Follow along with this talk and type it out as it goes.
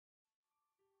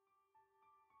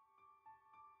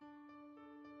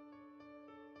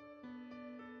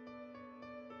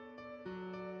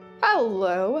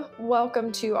Hello,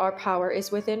 welcome to our Power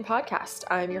is Within podcast.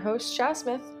 I'm your host, Chas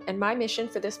Smith, and my mission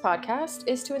for this podcast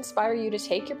is to inspire you to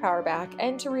take your power back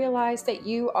and to realize that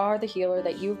you are the healer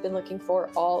that you've been looking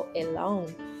for all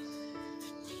along.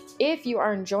 If you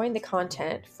are enjoying the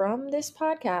content from this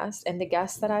podcast and the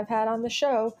guests that I've had on the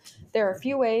show, there are a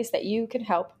few ways that you can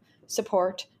help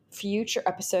support future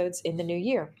episodes in the new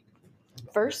year.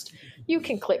 First, you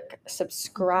can click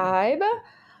subscribe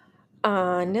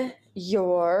on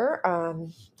your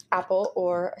Apple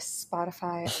or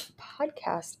Spotify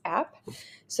podcast app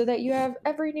so that you have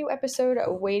every new episode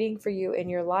waiting for you in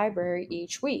your library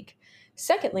each week.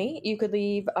 Secondly, you could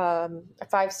leave a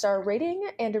 5-star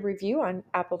rating and a review on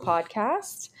Apple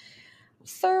Podcasts.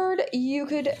 Third, you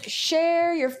could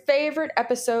share your favorite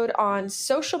episode on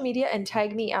social media and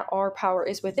tag me at Our Power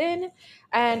is Within.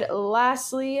 And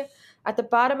lastly, at the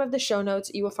bottom of the show notes,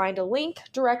 you will find a link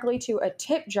directly to a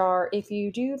tip jar if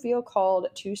you do feel called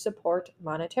to support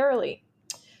monetarily.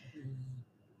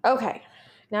 Okay,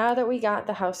 now that we got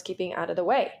the housekeeping out of the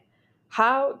way,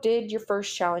 how did your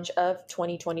first challenge of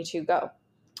 2022 go?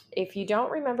 If you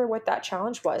don't remember what that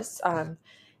challenge was,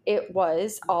 it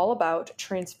was all about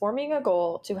transforming a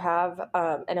goal to have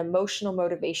an emotional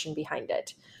motivation behind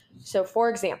it. So, for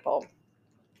example,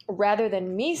 rather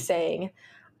than me saying,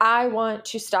 I want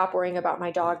to stop worrying about my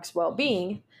dog's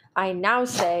well-being, I now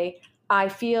say, I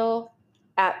feel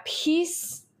at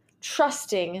peace,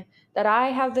 trusting that I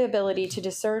have the ability to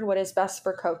discern what is best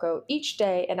for Coco each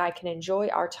day and I can enjoy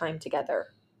our time together.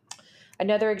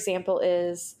 Another example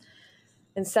is,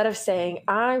 instead of saying,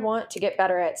 I want to get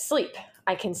better at sleep,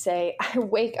 I can say, I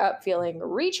wake up feeling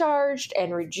recharged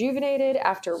and rejuvenated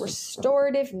after a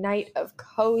restorative night of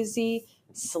cozy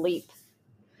sleep.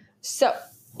 So,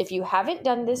 if you haven't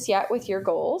done this yet with your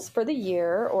goals for the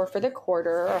year or for the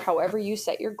quarter or however you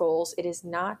set your goals, it is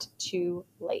not too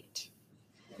late.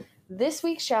 This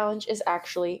week's challenge is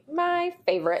actually my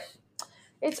favorite.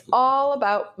 It's all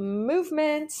about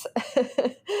movement. So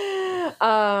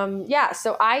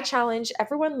I challenge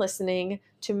everyone listening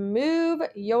to move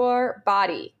your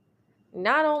body,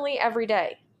 not only every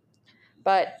day,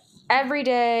 but every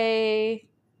day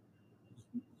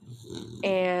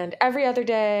and every other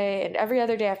day and every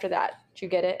other day after that. Do you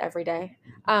get it? Every day.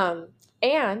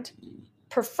 And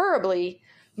preferably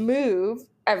move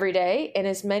every day in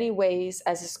as many ways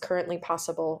as is currently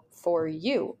possible for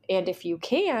you. And if you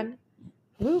can,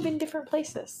 move in different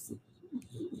places.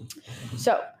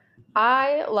 So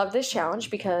I love this challenge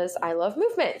because I love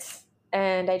movement.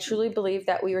 And I truly believe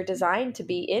that we were designed to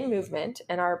be in movement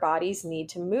and our bodies need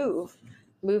to move.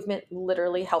 Movement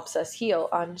literally helps us heal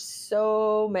on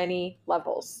so many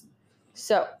levels.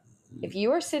 So if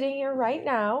you are sitting here right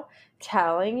now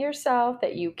telling yourself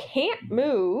that you can't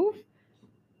move,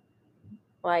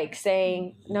 like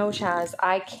saying, no, Chas,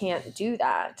 I can't do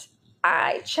that,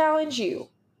 I challenge you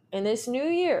in this new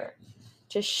year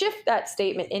to shift that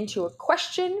statement into a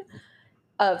question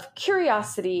of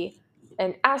curiosity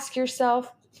and ask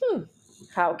yourself,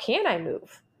 how can I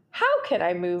move? How can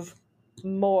I move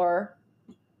more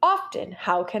often?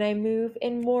 How can I move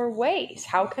in more ways?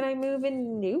 How can I move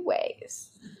in new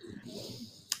ways?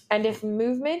 And if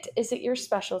movement isn't your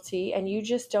specialty and you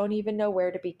just don't even know where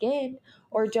to begin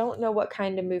or don't know what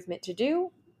kind of movement to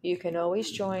do, you can always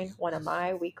join one of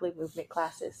my weekly movement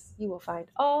classes. You will find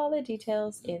all the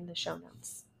details in the show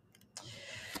notes.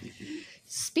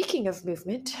 Speaking of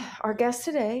movement, our guest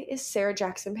today is Sarah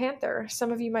Jackson Panther.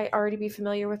 Some of you might already be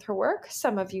familiar with her work,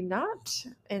 some of you not,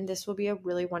 and this will be a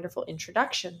really wonderful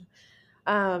introduction.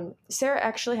 Sarah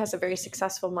actually has a very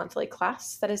successful monthly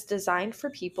class that is designed for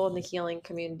people in the healing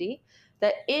community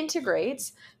that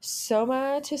integrates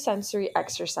somatosensory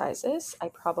exercises. I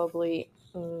probably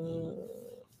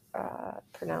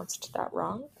pronounced that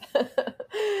wrong.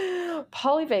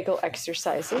 Polyvagal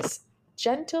exercises,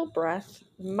 gentle breath,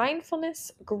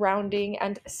 mindfulness, grounding,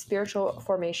 and spiritual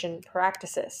formation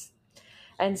practices.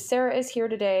 And Sarah is here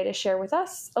today to share with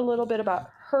us a little bit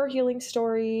about her healing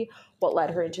story, what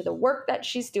led her into the work that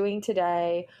she's doing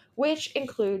today, which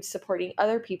includes supporting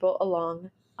other people along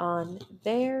on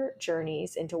their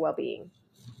journeys into well-being.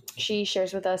 She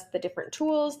shares with us the different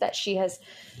tools that she has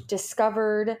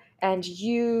discovered and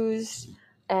used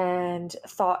and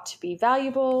thought to be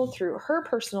valuable through her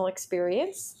personal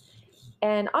experience.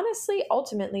 And honestly,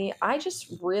 ultimately, I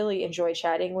just really enjoy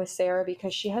chatting with Sarah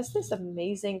because she has this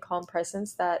amazing calm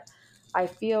presence that I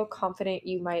feel confident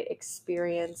you might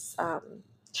experience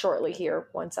shortly here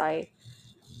once I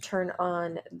turn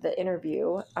on the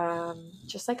interview,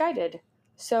 just like I did.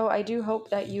 So I do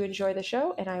hope that you enjoy the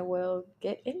show and I will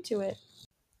get into it.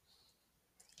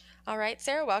 All right,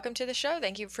 Sarah, welcome to the show.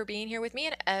 Thank you for being here with me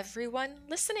and everyone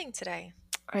listening today.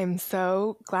 I'm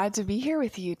so glad to be here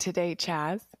with you today,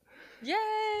 Chaz. Yay!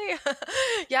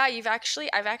 Yeah, I've actually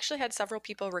had several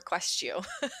people request you.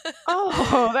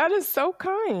 Oh, that is so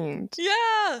kind.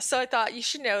 Yeah, so I thought you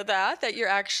should know that you're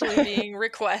actually being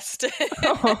requested.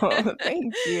 Oh,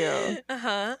 thank you.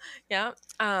 Uh-huh. Yeah.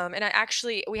 And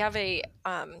we have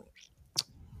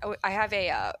I have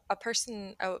a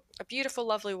person, a beautiful,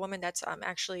 lovely woman that's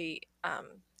actually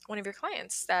one of your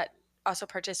clients that also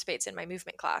participates in my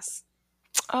movement class.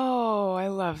 Oh, I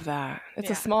love that. It's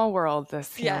a Yeah. small world,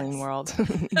 this healing Yes. world.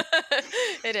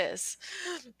 It is.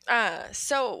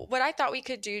 So what I thought we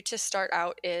could do to start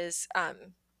out is,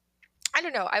 I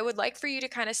don't know, I would like for you to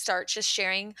kind of start just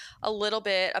sharing a little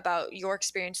bit about your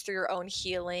experience through your own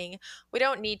healing. We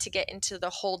don't need to get into the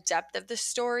whole depth of the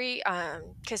story,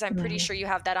 because I'm pretty Mhm. sure you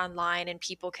have that online and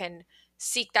people can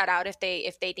seek that out if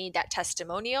they need that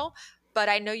testimonial. But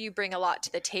I know you bring a lot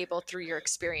to the table through your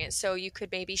experience. So you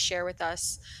could maybe share with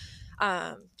us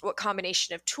what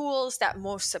combination of tools that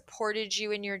most supported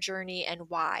you in your journey and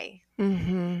why.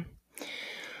 Mhm.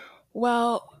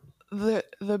 Well,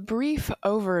 the brief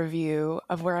overview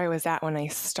of where I was at when I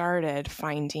started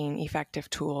finding effective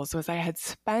tools was I had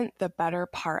spent the better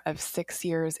part of 6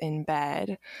 years in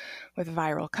bed with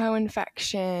viral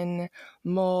co-infection,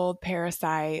 mold,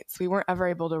 parasites. We weren't ever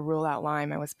able to rule out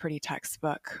Lyme. I was pretty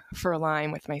textbook for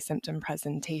Lyme with my symptom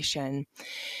presentation.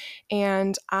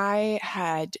 And I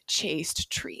had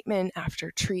chased treatment after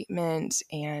treatment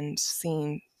and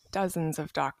seen dozens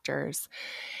of doctors.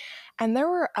 And there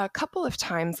were a couple of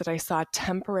times that I saw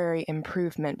temporary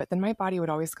improvement, but then my body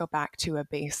would always go back to a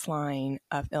baseline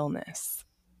of illness.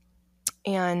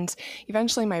 And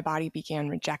eventually my body began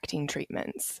rejecting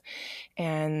treatments.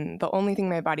 And the only thing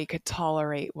my body could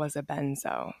tolerate was a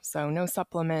benzo. So no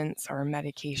supplements or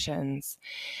medications.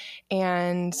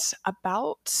 And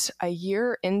about a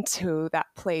year into that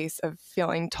place of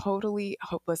feeling totally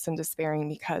hopeless and despairing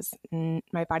because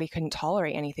my body couldn't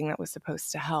tolerate anything that was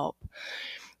supposed to help,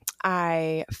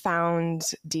 I found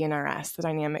DNRS, the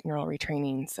Dynamic Neural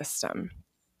Retraining System,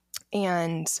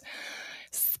 and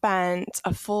spent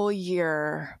a full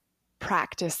year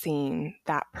practicing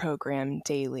that program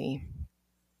daily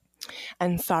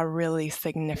and saw really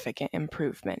significant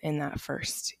improvement in that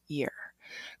first year.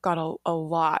 Got a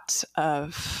lot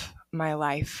of my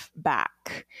life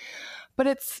back. But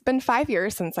it's been 5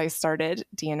 years since I started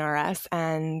DNRS,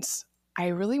 and I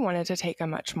really wanted to take a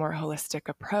much more holistic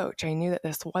approach. I knew that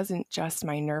this wasn't just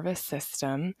my nervous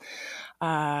system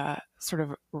sort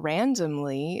of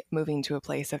randomly moving to a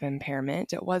place of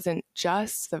impairment. It wasn't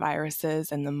just the viruses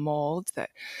and the mold that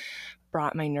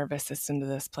brought my nervous system to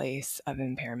this place of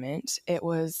impairment. It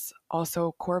was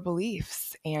also core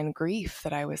beliefs and grief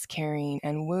that I was carrying,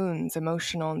 and wounds,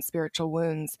 emotional and spiritual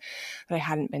wounds that I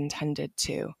hadn't been tended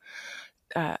to.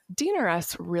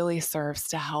 DNRS really serves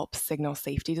to help signal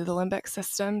safety to the limbic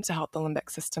system, to help the limbic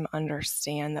system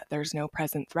understand that there's no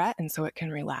present threat, and so it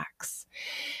can relax.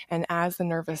 And as the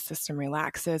nervous system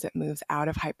relaxes, it moves out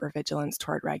of hypervigilance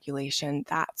toward regulation.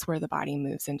 That's where the body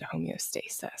moves into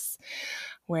homeostasis,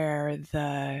 where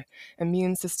the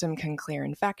immune system can clear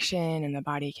infection and the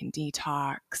body can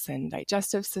detox and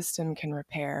digestive system can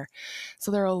repair. So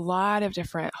there are a lot of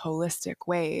different holistic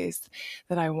ways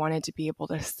that I wanted to be able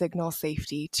to signal safety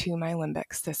to my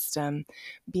limbic system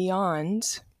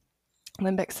beyond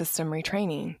limbic system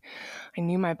retraining. I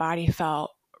knew my body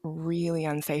felt really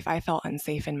unsafe. I felt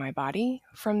unsafe in my body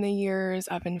from the years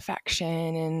of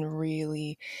infection and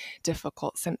really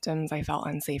difficult symptoms. I felt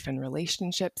unsafe in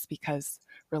relationships because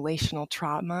relational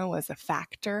trauma was a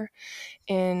factor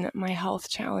in my health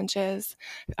challenges.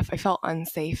 I felt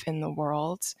unsafe in the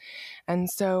world. And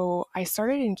so I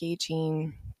started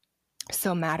engaging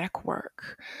somatic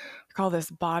work. We call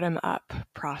this bottom-up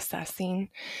processing.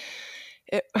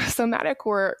 Somatic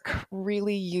work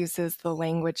really uses the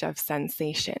language of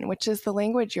sensation, which is the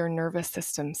language your nervous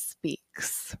system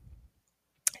speaks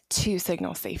to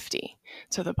signal safety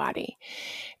to the body.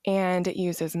 And it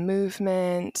uses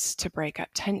movement to break up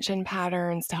tension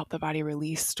patterns, to help the body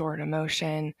release stored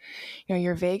emotion. You know,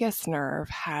 your vagus nerve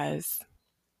has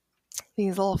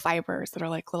these little fibers that are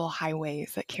like little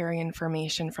highways that carry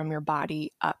information from your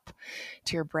body up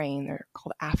to your brain. They're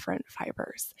called afferent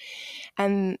fibers.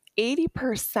 And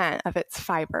 80% of its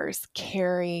fibers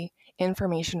carry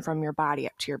information from your body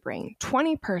up to your brain.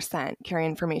 20% carry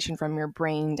information from your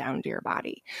brain down to your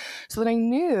body. So that I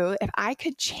knew if I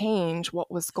could change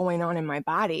what was going on in my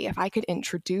body, if I could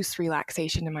introduce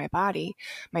relaxation to my body,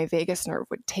 my vagus nerve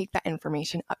would take that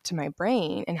information up to my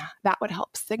brain, and that would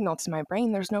help signal to my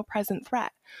brain there's no present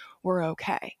threat. We're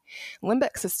okay.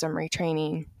 Limbic system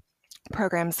retraining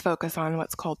programs focus on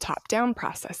what's called top-down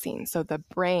processing. So the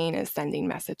brain is sending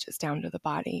messages down to the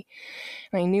body.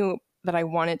 And I knew that I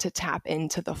wanted to tap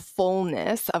into the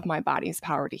fullness of my body's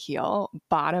power to heal,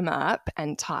 bottom up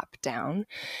and top down.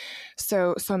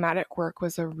 So somatic work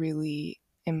was a really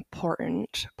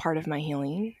important part of my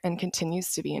healing and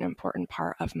continues to be an important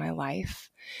part of my life.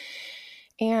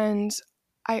 And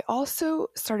I also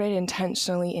started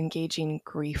intentionally engaging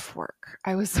grief work.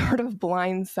 I was sort of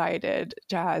blindsided,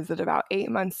 Jazz, at about 8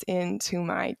 months into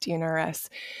my DNRS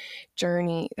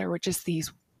journey, there were just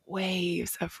these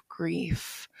waves of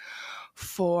grief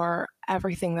for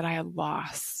everything that I had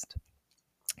lost.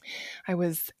 I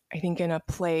was, I think, in a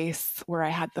place where I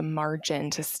had the margin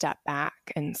to step back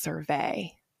and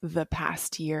survey the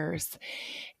past years.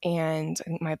 And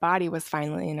my body was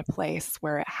finally in a place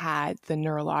where it had the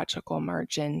neurological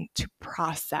margin to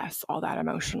process all that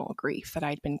emotional grief that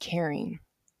I'd been carrying.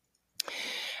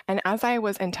 And as I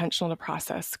was intentional to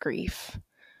process grief,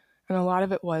 and a lot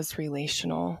of it was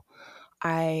relational,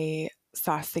 I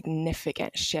saw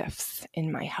significant shifts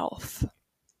in my health.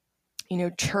 You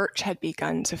know, church had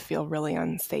begun to feel really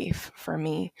unsafe for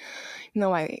me. You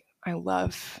know, I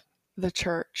love the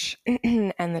church,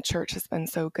 and the church has been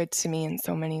so good to me in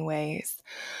so many ways.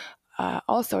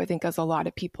 Also, I think as a lot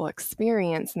of people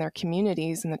experience in their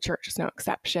communities, and the church is no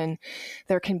exception,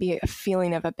 there can be a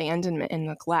feeling of abandonment and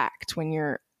neglect when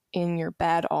you're in your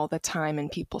bed all the time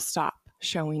and people stop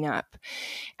showing up.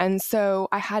 And so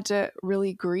I had to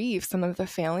really grieve some of the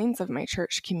failings of my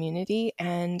church community.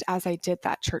 And as I did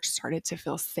that, church started to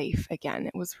feel safe again.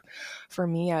 It was, for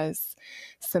me, as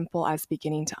simple as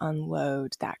beginning to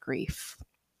unload that grief.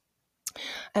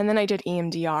 And then I did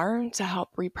EMDR to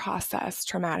help reprocess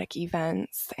traumatic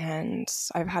events. And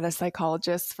I've had a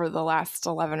psychologist for the last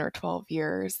 11 or 12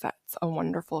 years. That's a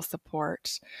wonderful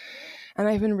support. And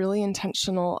I've been really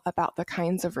intentional about the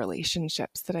kinds of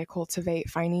relationships that I cultivate,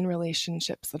 finding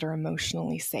relationships that are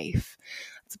emotionally safe.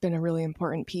 It's been a really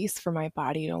important piece for my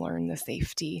body to learn the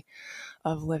safety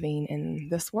of living in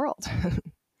this world.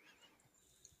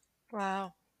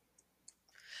 Wow.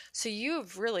 So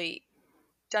you've really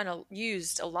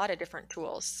used a lot of different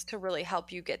tools to really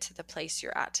help you get to the place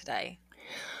you're at today.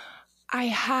 I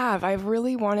have. I've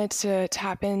really wanted to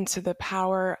tap into the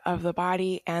power of the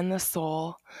body and the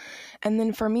soul. And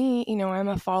then for me, you know, I'm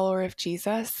a follower of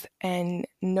Jesus, and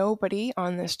nobody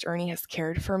on this journey has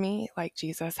cared for me like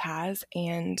Jesus has.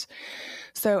 And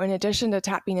so in addition to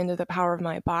tapping into the power of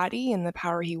my body and the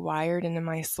power he wired into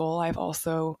my soul, I've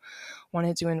also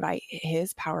wanted to invite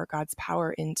his power, God's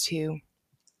power, into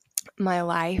my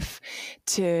life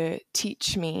to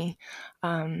teach me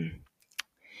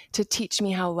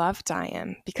how loved I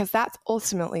am, because that's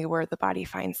ultimately where the body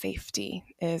finds safety,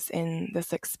 is in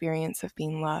this experience of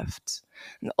being loved.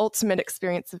 And the ultimate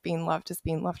experience of being loved is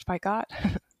being loved by God.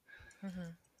 Mm-hmm.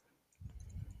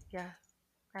 Yeah,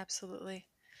 absolutely.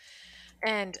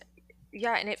 And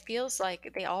yeah, and it feels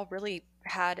like they all really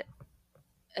had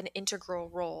an integral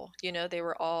role. You know, they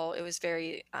were all, it was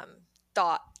very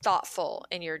thoughtful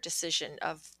in your decision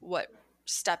of what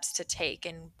steps to take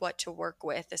and what to work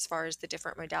with as far as the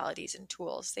different modalities and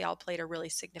tools. They all played a really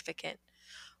significant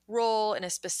role in a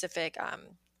specific,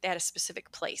 they had a specific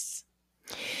place.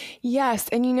 Yes.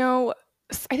 And you know,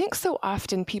 I think so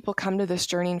often people come to this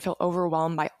journey and feel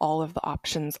overwhelmed by all of the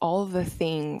options, all of the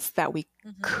things that we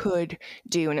could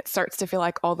do. And it starts to feel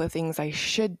like all the things I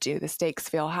should do, the stakes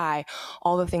feel high,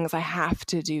 all the things I have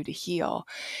to do to heal.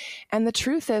 And the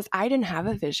truth is, I didn't have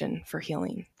a vision for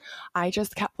healing. I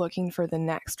just kept looking for the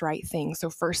next right thing. So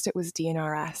first it was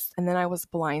DNRS, and then I was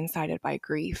blindsided by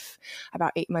grief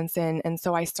about 8 months in. And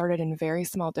so I started in very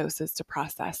small doses to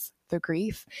process the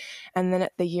grief. And then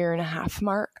at the 1.5 year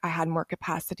mark, I had more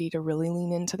capacity to really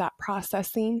lean into that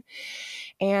processing.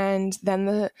 And then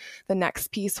the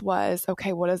next piece was,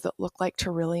 okay, what does it look like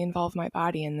to really involve my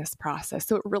body in this process?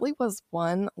 So it really was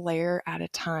one layer at a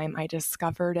time. I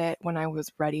discovered it when I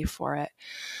was ready for it.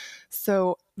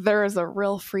 So there is a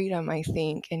real freedom, I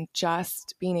think, in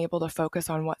just being able to focus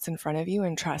on what's in front of you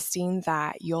and trusting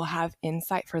that you'll have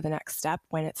insight for the next step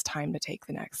when it's time to take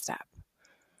the next step.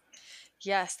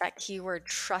 Yes, that keyword,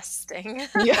 trusting.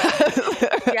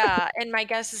 Yeah. Yeah. And my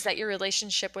guess is that your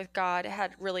relationship with God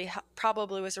had really,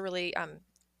 probably was a really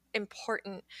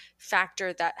important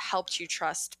factor that helped you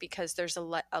trust, because there's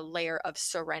a layer of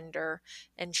surrender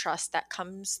and trust that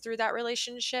comes through that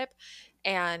relationship.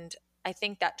 And I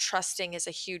think that trusting is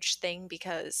a huge thing,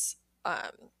 because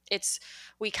it's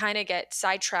we kind of get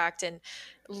sidetracked and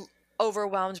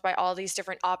overwhelmed by all these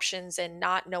different options and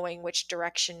not knowing which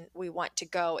direction we want to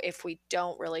go if we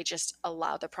don't really just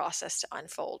allow the process to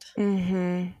unfold.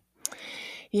 Mm-hmm.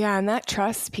 Yeah, and that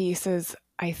trust piece is,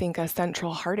 I think, a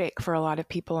central heartache for a lot of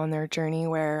people on their journey,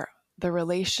 where the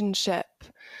relationship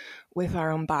with our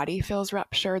own body feels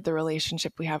ruptured, the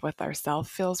relationship we have with ourselves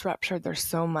feels ruptured. There's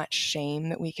so much shame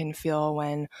that we can feel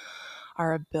when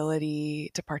our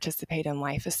ability to participate in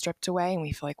life is stripped away and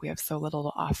we feel like we have so little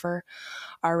to offer.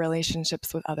 Our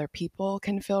relationships with other people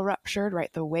can feel ruptured,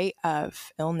 right? The weight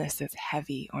of illness is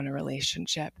heavy on a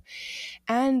relationship.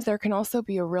 And there can also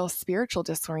be a real spiritual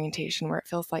disorientation where it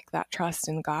feels like that trust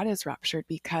in God is ruptured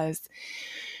because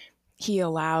He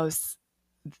allows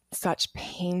such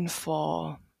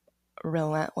painful,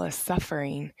 relentless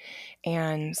suffering.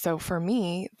 And so for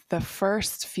me, the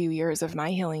first few years of my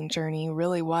healing journey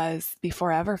really was,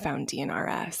 before I ever found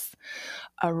DNRS,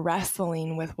 a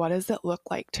wrestling with what does it look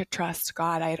like to trust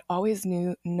God. I had always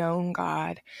known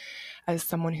God as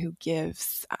someone who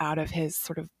gives out of his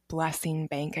sort of blessing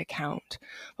bank account.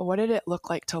 But what did it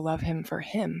look like to love him for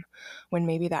him when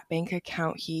maybe that bank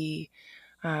account he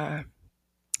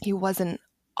wasn't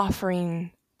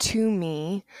offering to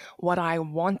me what I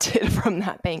wanted from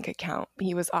that bank account.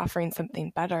 He was offering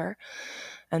something better,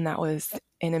 and that was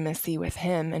intimacy with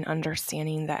him and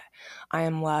understanding that I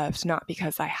am loved not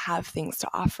because I have things to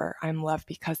offer. I'm loved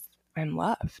because I'm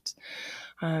loved.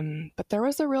 But there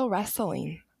was a real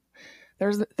wrestling.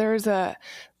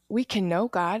 We can know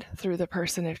God through the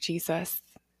person of Jesus.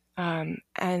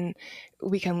 And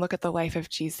we can look at the life of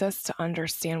Jesus to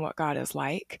understand what God is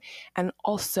like. And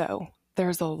also,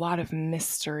 there's a lot of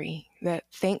mystery that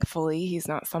thankfully he's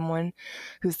not someone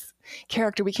whose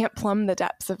character, we can't plumb the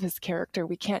depths of his character.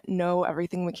 We can't know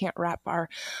everything. We can't wrap our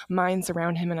minds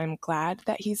around him. And I'm glad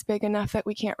that he's big enough that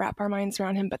we can't wrap our minds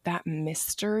around him. But that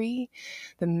mystery,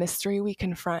 the mystery we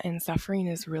confront in suffering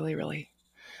is really, really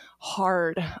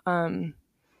hard. And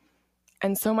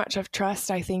so much of trust,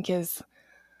 I think, is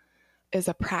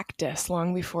a practice.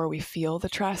 Long before we feel the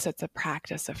trust, it's a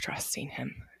practice of trusting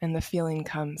him. And the feeling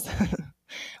comes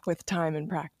with time and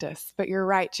practice. But you're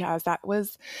right, Jazz.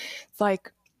 It's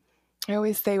like I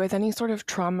always say with any sort of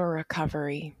trauma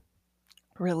recovery,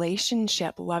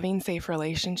 relationship, loving, safe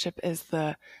relationship is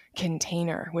the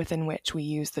container within which we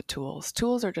use the tools.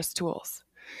 Tools are just tools.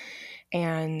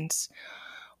 And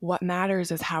what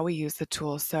matters is how we use the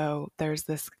tools. So there's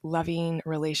this loving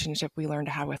relationship we learn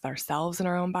to have with ourselves and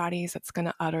our own bodies. That's going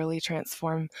to utterly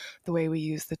transform the way we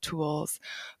use the tools.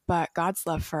 But God's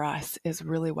love for us is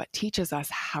really what teaches us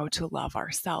how to love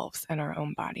ourselves and our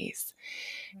own bodies.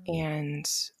 And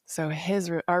so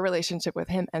our relationship with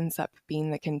him ends up being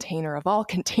the container of all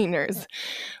containers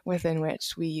within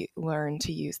which we learn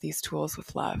to use these tools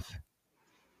with love.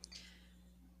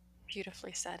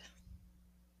 Beautifully said.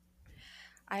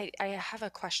 I have a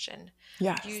question.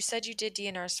 Yes. You said you did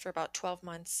DNRs for about 12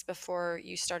 months before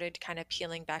you started kind of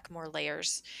peeling back more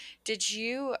layers. Did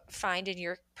you find in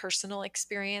your personal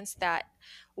experience that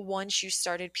once you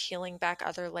started peeling back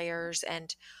other layers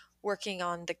and working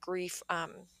on the grief,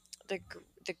 the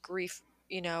grief,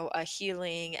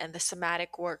 healing and the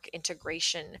somatic work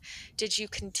integration, did you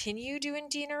continue doing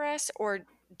DNRS, or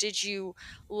did you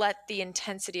let the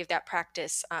intensity of that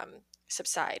practice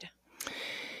subside?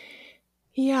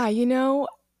 Yeah,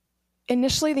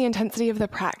 initially the intensity of the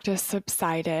practice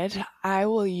subsided. I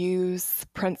will use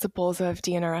principles of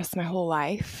DNRS my whole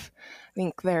life. I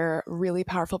think they're really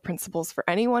powerful principles for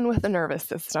anyone with a nervous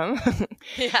system.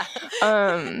 Yeah.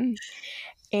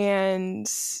 And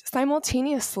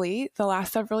simultaneously, the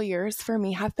last several years for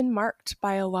me have been marked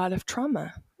by a lot of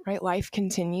trauma, right? Life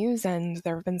continues, and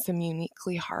there have been some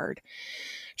uniquely hard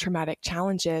traumatic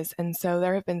challenges. And so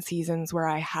there have been seasons where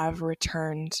I have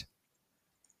returned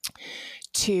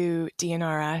to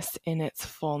DNRS in its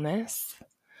fullness.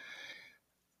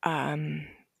 That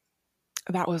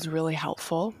was really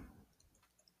helpful.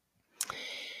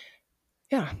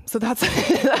 Yeah, so that's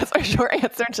our short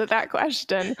answer to that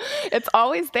question. It's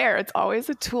always there. It's always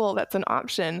a tool that's an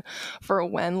option for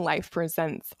when life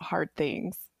presents hard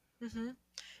things. Mm-hmm.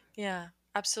 Yeah,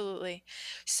 absolutely.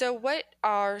 So what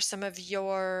are some of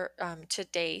your to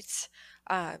date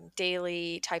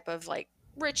daily type of like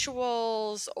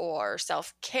rituals or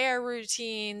self-care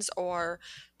routines or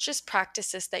just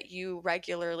practices that you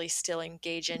regularly still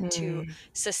engage in to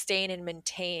sustain and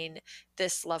maintain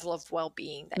this level of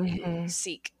well-being that you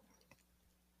seek?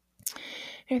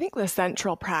 I think the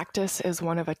central practice is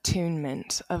one of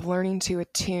attunement, of learning to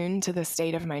attune to the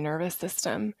state of my nervous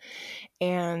system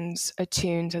and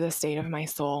attune to the state of my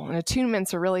soul. And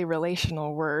attunement's a really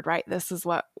relational word, right? This is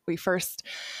what we first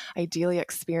ideally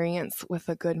experience with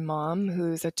a good mom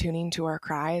who's attuning to our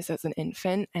cries as an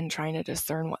infant and trying to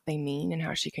discern what they mean and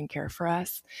how she can care for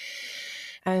us.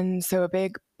 And so a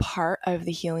big part of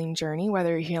the healing journey, whether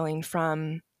you're healing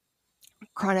from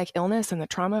chronic illness and the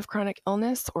trauma of chronic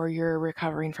illness, or you're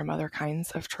recovering from other kinds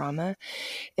of trauma,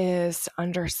 is to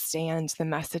understand the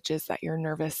messages that your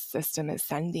nervous system is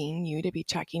sending you, to be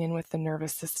checking in with the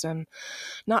nervous system,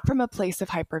 not from a place of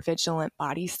hypervigilant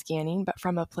body scanning, but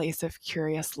from a place of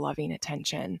curious, loving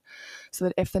attention. So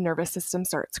that if the nervous system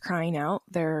starts crying out,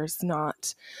 there's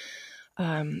not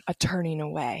a turning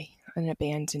away, an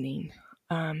abandoning.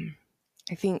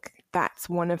 I think that's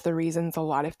one of the reasons a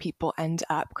lot of people end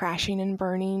up crashing and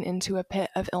burning into a pit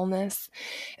of illness,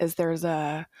 is there's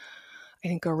a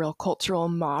real cultural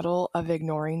model of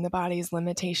ignoring the body's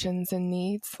limitations and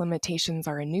needs. Limitations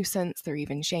are a nuisance. They're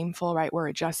even shameful, right? We're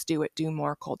a just do it, do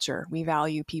more culture. We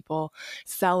value people,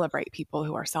 celebrate people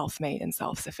who are self-made and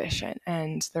self-sufficient.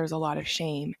 And there's a lot of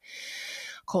shame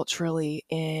culturally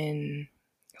in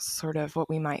sort of what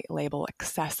we might label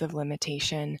excessive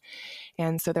limitation.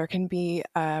 And so there can be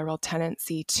a real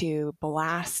tendency to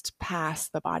blast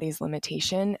past the body's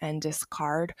limitation and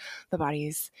discard the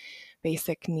body's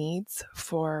basic needs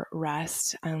for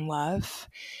rest and love.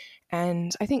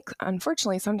 And I think,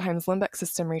 unfortunately, sometimes limbic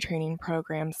system retraining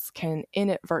programs can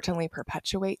inadvertently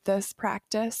perpetuate this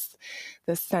practice,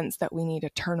 this sense that we need to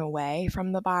turn away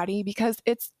from the body, because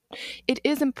it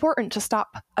is important to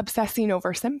stop obsessing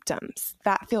over symptoms.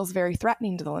 That feels very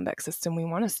threatening to the limbic system. We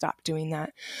want to stop doing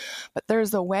that. But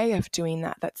there's a way of doing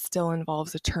that that still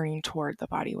involves a turning toward the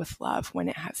body with love when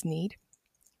it has need.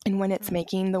 And when it's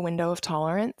making the window of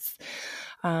tolerance,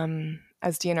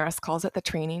 as DNRS calls it, the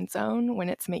training zone, when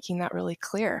it's making that really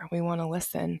clear, we want to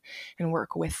listen and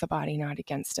work with the body, not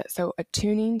against it. So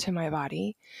attuning to my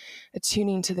body,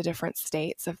 attuning to the different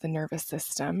states of the nervous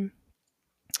system.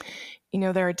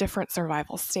 There are different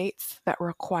survival states that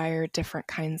require different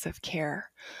kinds of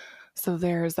care. So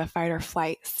there's a fight or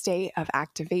flight state of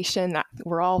activation that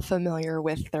we're all familiar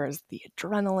with. There's the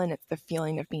adrenaline. It's the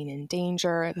feeling of being in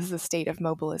danger. This is a state of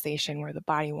mobilization where the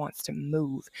body wants to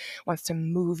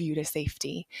move you to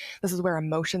safety. This is where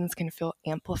emotions can feel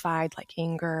amplified, like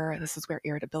anger. This is where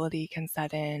irritability can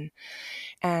set in.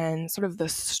 And sort of the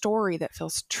story that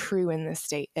feels true in this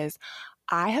state is,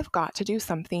 I have got to do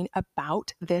something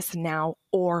about this now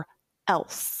or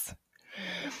else.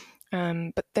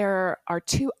 But there are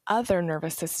two other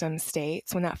nervous system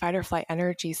states when that fight or flight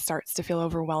energy starts to feel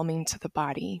overwhelming to the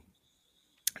body.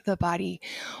 The body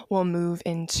will move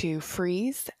into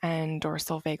freeze and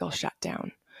dorsal vagal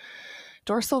shutdown.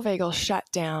 Dorsal vagal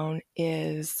shutdown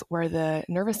is where the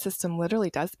nervous system literally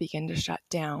does begin to shut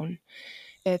down.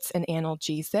 It's an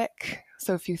analgesic.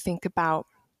 So if you think about,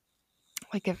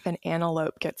 like, if an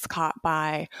antelope gets caught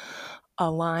by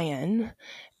a lion,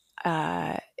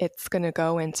 it's going to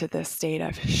go into this state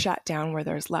of shutdown where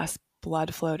there's less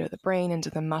blood flow to the brain,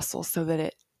 into the muscles, so that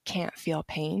it can't feel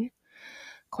pain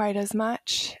quite as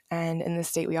much. And in this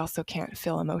state, we also can't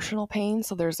feel emotional pain.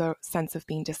 So there's a sense of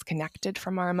being disconnected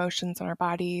from our emotions and our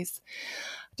bodies,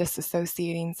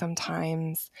 disassociating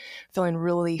sometimes, feeling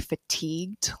really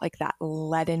fatigued, like that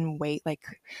leaden weight, like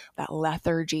that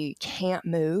lethargy, can't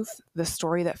move. The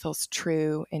story that feels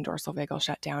true in dorsal vagal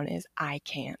shutdown is, I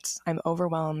can't. I'm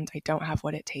overwhelmed. I don't have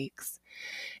what it takes.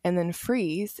 And then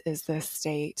freeze is this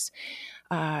state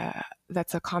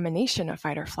that's a combination of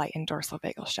fight or flight and dorsal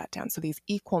vagal shutdown. So these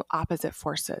equal opposite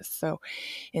forces. So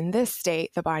in this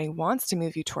state, the body wants to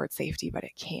move you towards safety, but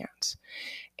it can't.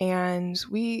 And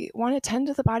we want to tend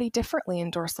to the body differently in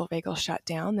dorsal vagal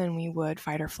shutdown than we would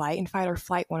fight or flight. In fight or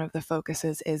flight, one of the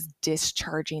focuses is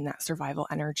discharging that survival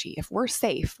energy. If we're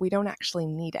safe, we don't actually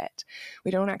need it.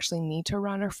 We don't actually need to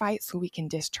run or fight, so we can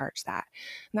discharge that.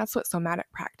 And that's what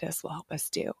somatic practice will help us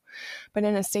do. But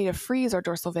in a state of freeze or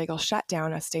dorsal vagal shutdown,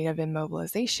 a state of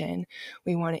immobilization,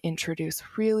 we want to introduce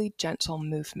really gentle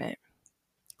movement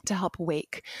to help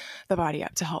wake the body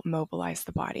up, to help mobilize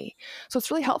the body. So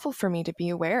it's really helpful for me to be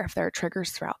aware if there are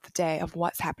triggers throughout the day of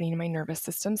what's happening in my nervous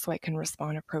system, so I can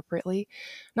respond appropriately,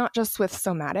 not just with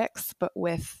somatics, but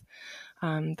with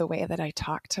the way that I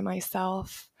talk to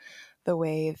myself, the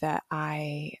way that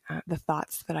the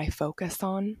thoughts that I focus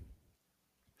on.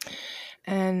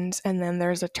 And then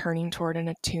there's a turning toward and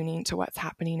attuning to what's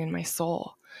happening in my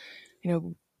soul.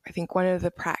 I think one of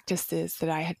the practices that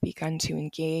I had begun to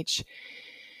engage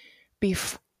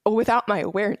without my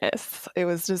awareness. It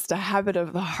was just a habit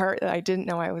of the heart that I didn't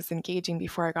know I was engaging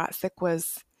before I got sick,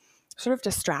 was sort of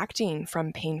distracting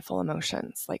from painful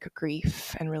emotions like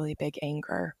grief and really big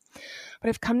anger. But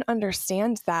I've come to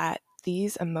understand that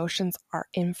these emotions are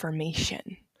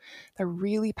information. They're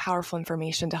really powerful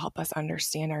information to help us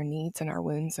understand our needs and our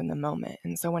wounds in the moment.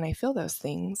 And so when I feel those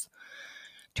things,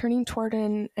 turning toward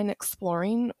and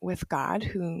exploring with God,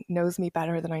 who knows me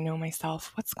better than I know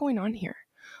myself, what's going on here?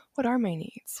 What are my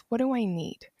needs? What do I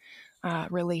need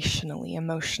relationally,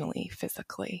 emotionally,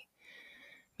 physically?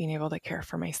 Being able to care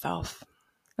for myself.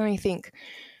 And I think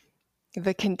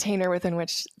the container within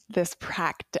which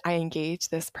I engage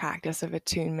this practice of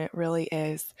attunement really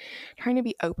is trying to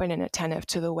be open and attentive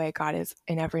to the way God is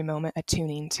in every moment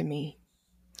attuning to me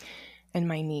and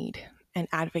my need and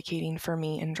advocating for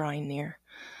me and drawing near,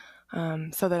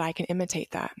 so that I can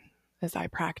imitate that as I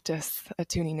practice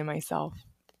attuning to myself.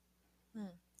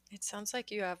 It sounds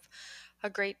like you have a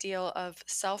great deal of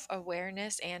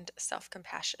self-awareness and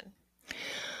self-compassion.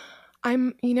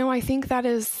 I think that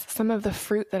is some of the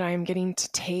fruit that I'm getting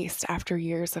to taste after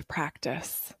years of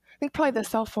practice. I think probably the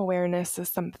self-awareness is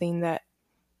something that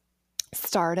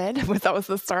started that was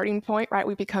the starting point, right?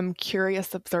 We become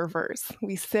curious observers.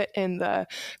 We sit in the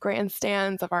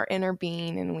grandstands of our inner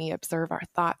being and we observe our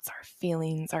thoughts, our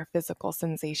feelings, our physical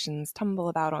sensations tumble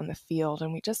about on the field,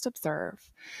 and we just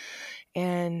observe.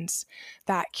 And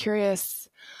that curious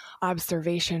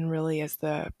observation really is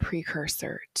the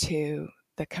precursor to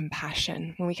the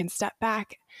compassion. When we can step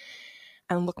back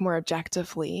and look more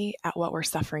objectively at what we're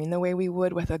suffering, the way we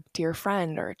would with a dear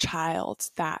friend or a child,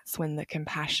 that's when the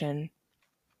compassion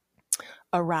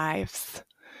arrives.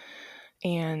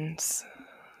 And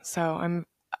so I'm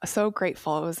so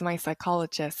grateful. It was my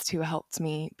psychologist who helped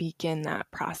me begin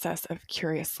that process of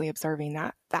curiously observing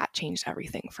that. That changed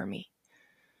everything for me.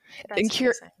 That's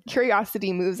and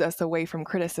curiosity moves us away from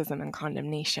criticism and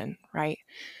condemnation, right?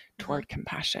 Toward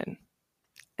compassion.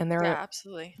 And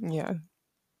absolutely. Yeah.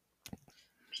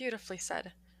 Beautifully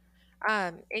said.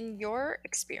 In your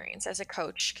experience as a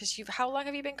coach, because how long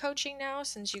have you been coaching now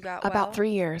since you got About 3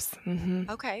 years.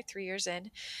 Mm-hmm. Okay, 3 years in.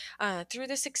 Through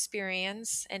this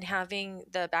experience and having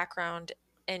the background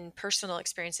and personal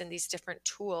experience in these different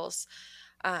tools,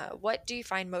 what do you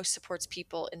find most supports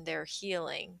people in their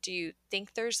healing? Do you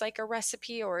think there's like a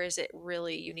recipe, or is it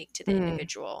really unique to the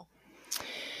individual?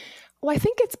 Well, I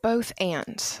think it's both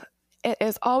and. It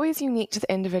is always unique to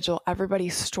the individual.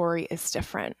 Everybody's story is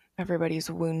different.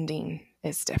 Everybody's wounding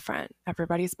is different.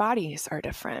 Everybody's bodies are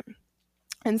different.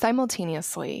 And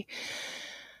simultaneously,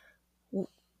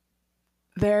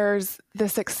 there's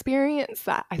this experience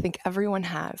that I think everyone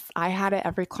has. I had it.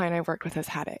 Every client I've worked with has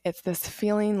had it. It's this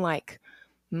feeling like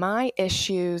my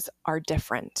issues are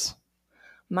different.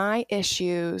 My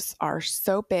issues are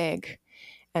so big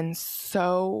and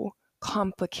so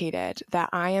complicated that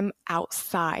I am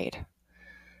outside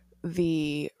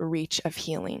the reach of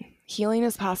healing. Healing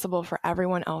is possible for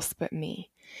everyone else but me.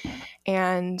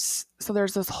 And so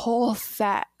there's this whole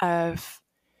set of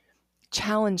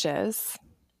challenges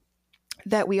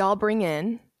that we all bring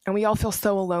in, and we all feel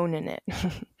so alone in it.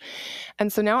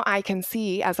 And so now I can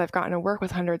see, as I've gotten to work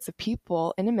with hundreds of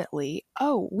people intimately,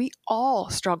 we all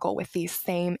struggle with these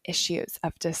same issues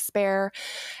of despair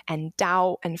and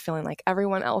doubt and feeling like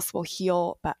everyone else will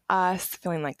heal but us,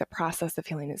 feeling like the process of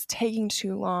healing is taking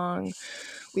too long.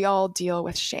 We all deal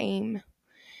with shame,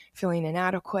 feeling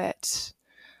inadequate,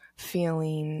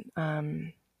 we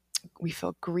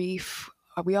feel grief.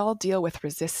 We all deal with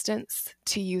resistance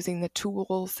to using the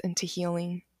tools and to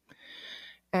healing.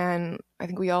 And I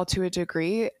think we all, to a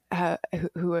degree,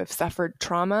 who have suffered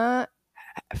trauma,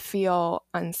 feel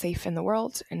unsafe in the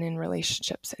world and in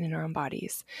relationships and in our own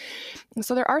bodies. And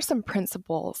so there are some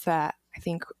principles that I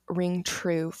think ring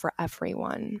true for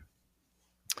everyone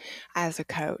as a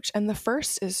coach. And the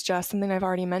first is just something I've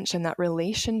already mentioned, that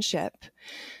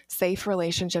safe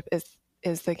relationship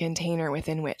is the container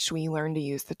within which we learn to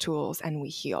use the tools and we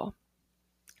heal.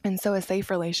 And so a safe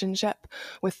relationship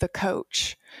with the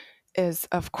coach is,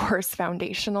 of course,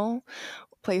 foundational,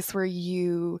 a place where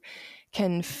you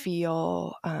can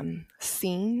feel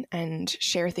seen and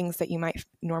share things that you might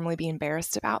normally be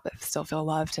embarrassed about, but still feel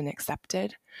loved and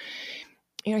accepted.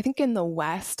 I think in the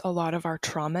West, a lot of our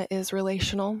trauma is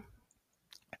relational.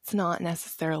 It's not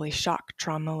necessarily shock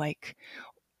trauma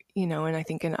and I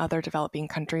think in other developing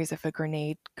countries, if a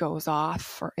grenade goes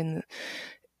off and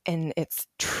it's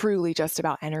truly just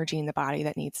about energy in the body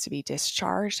that needs to be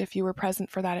discharged if you were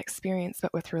present for that experience.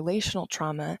 But with relational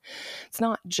trauma, it's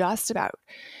not just about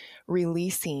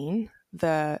releasing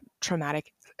the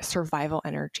traumatic survival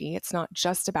energy. It's not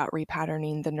just about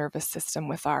repatterning the nervous system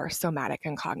with our somatic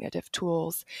and cognitive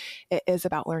tools. It is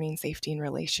about learning safety in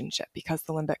relationship, because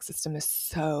the limbic system is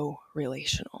so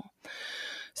relational.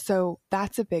 So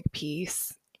that's a big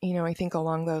piece. I think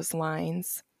along those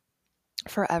lines,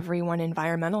 for everyone,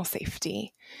 environmental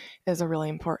safety is a really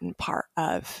important part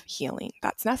of healing.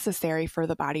 That's necessary for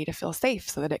the body to feel safe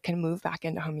so that it can move back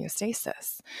into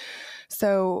homeostasis.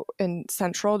 So,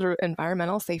 central to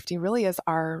environmental safety really is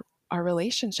our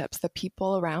relationships, the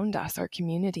people around us, our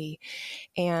community.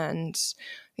 And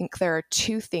I think there are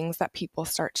two things that people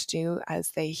start to do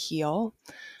as they heal.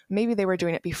 Maybe they were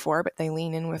doing it before, but they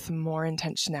lean in with more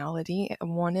intentionality.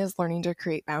 One is learning to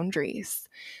create boundaries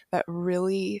that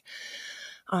really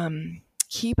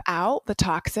keep out the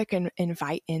toxic and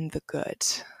invite in the good,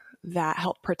 that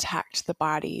help protect the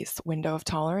body's window of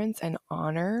tolerance and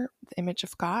honor the image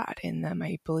of God in them.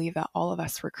 I believe that all of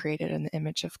us were created in the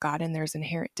image of God, and there's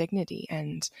inherent dignity,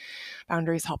 and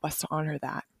boundaries help us to honor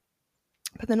that.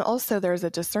 But then also there's a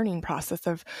discerning process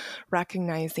of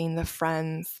recognizing the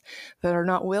friends that are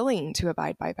not willing to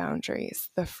abide by boundaries,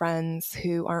 the friends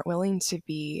who aren't willing to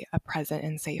be a present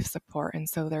and safe support. And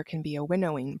so there can be a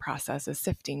winnowing process, a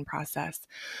sifting process,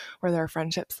 where there are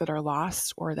friendships that are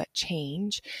lost or that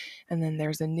change. And then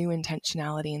there's a new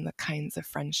intentionality in the kinds of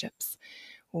friendships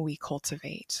we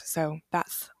cultivate. So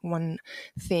that's one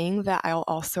thing that I'll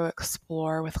also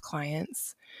explore with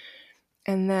clients.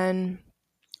 And then,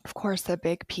 of course, the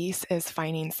big piece is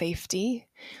finding safety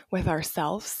with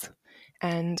ourselves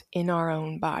and in our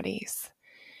own bodies.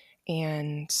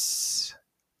 And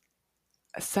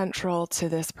central to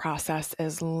this process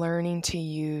is learning to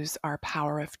use our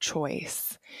power of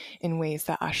choice in ways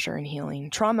that usher in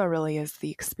healing. Trauma really is the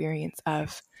experience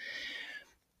of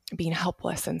being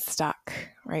helpless and stuck,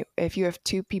 right? If you have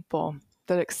two people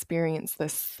that experience the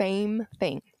same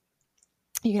thing,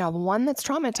 you can have one that's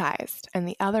traumatized and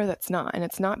the other that's not. And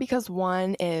it's not because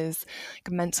one is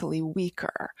mentally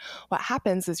weaker. What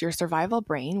happens is your survival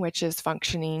brain, which is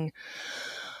functioning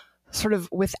sort of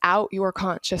without your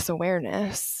conscious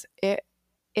awareness, it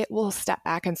will step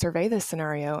back and survey this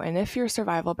scenario. And if your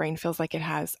survival brain feels like it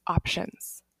has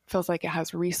options, feels like it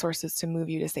has resources to move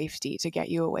you to safety, to get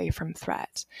you away from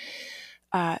threat,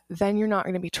 then you're not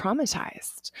going to be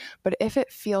traumatized. But if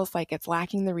it feels like it's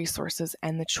lacking the resources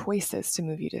and the choices to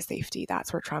move you to safety,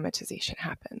 that's where traumatization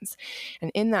happens.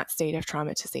 And in that state of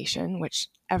traumatization, which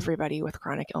everybody with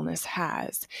chronic illness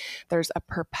has, there's a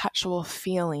perpetual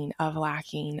feeling of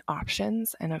lacking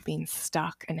options and of being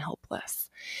stuck and helpless.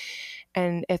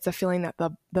 And it's a feeling that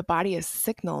the body is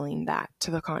signaling that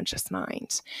to the conscious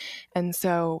mind. And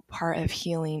so part of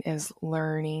healing is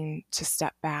learning to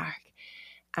step back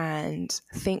and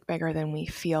think bigger than we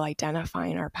feel,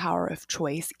 identifying our power of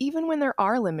choice, even when there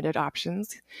are limited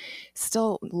options,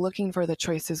 still looking for the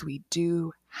choices we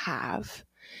do have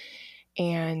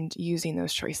and using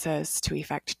those choices to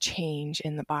effect change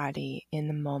in the body in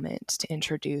the moment to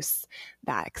introduce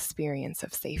that experience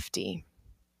of safety.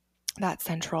 That's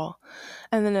central.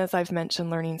 And then, as I've mentioned,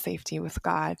 learning safety with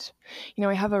God.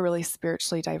 I have a really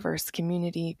spiritually diverse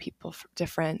community, people from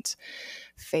different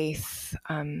faith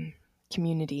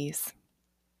communities.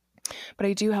 But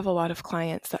I do have a lot of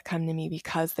clients that come to me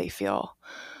because they feel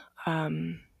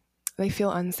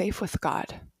unsafe with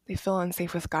God. They feel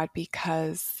unsafe with God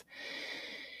because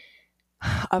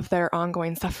of their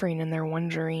ongoing suffering, and they're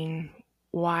wondering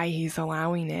why He's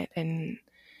allowing it.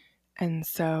 And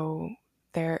so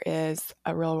there is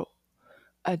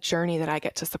a journey that I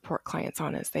get to support clients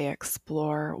on as they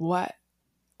explore what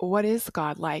is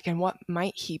God like, and what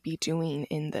might He be doing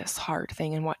in this hard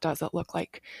thing, and what does it look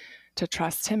like to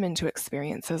trust Him and to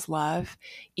experience His love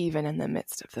even in the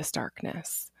midst of this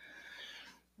darkness.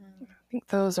 I think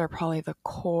those are probably the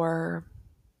core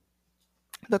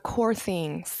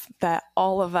things that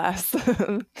all of us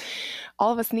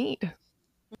need.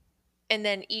 And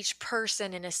then each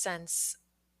person, in a sense,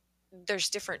 there's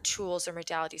different tools or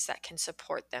modalities that can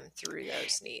support them through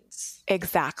those needs.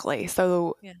 Exactly.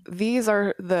 So These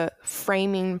are the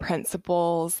framing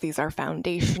principles. These are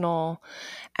foundational.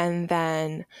 And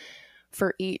then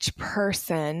for each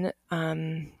person,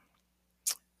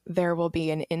 there will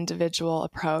be an individual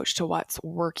approach to what's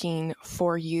working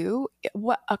for you.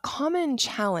 What a common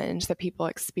challenge that people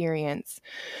experience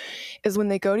is when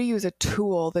they go to use a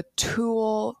tool, the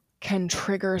tool can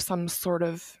trigger some sort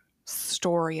of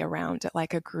story around it,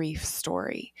 like a grief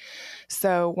story.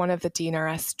 So one of the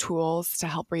DNRS tools to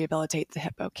help rehabilitate the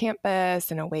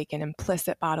hippocampus and awaken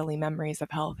implicit bodily memories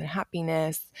of health and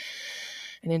happiness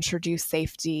and introduce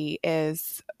safety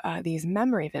is these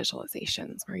memory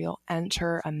visualizations where you'll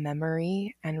enter a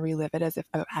memory and relive it as if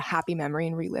a happy memory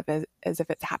and relive it as if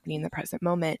it's happening in the present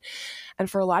moment. And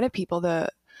for a lot of people, the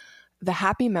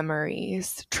happy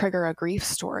memories trigger a grief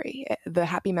story. The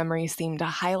happy memories seem to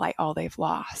highlight all they've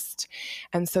lost.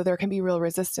 And so there can be real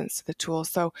resistance to the tool.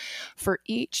 So for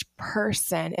each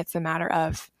person, it's a matter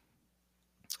of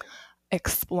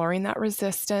exploring that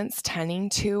resistance, tending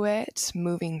to it,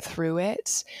 moving through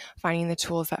it, finding the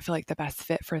tools that feel like the best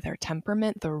fit for their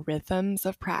temperament, the rhythms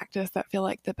of practice that feel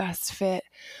like the best fit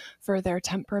for their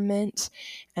temperament,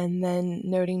 and then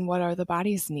noting what are the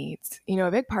body's needs. You know,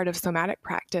 a big part of somatic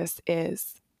practice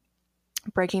is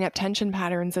breaking up tension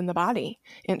patterns in the body,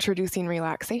 introducing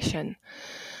relaxation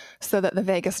so that the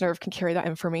vagus nerve can carry that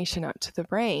information up to the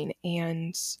brain.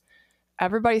 And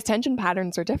everybody's tension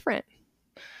patterns are different.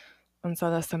 And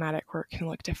so the somatic work can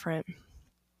look different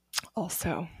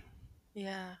also.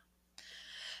 Yeah.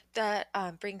 That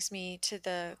brings me to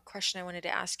the question I wanted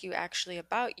to ask you actually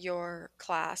about your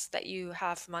class that you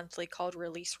have monthly called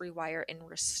Release, Rewire, and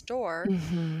Restore.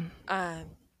 Mm-hmm.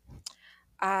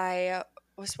 I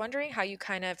was wondering how you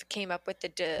kind of came up with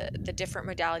the different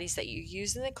modalities that you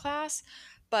use in the class,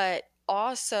 but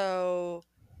also,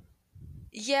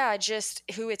 yeah, just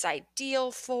who it's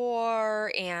ideal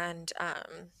for and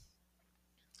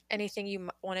anything you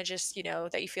want to just,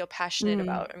 that you feel passionate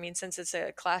about. I mean, since it's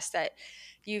a class that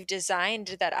you've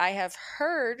designed that I have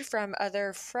heard from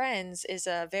other friends is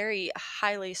a very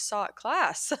highly sought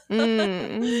class,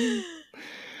 like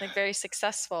very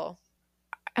successful.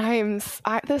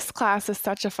 This class is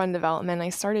such a fun development. I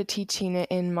started teaching it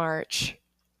in March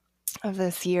of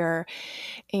this year,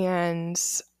 and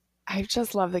I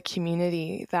just love the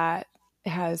community that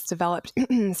has developed,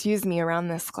 around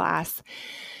this class.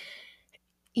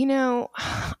 You know,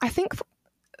 I think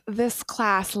this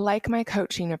class, like my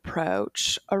coaching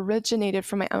approach, originated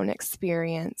from my own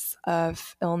experience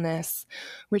of illness,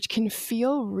 which can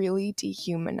feel really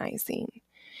dehumanizing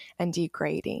and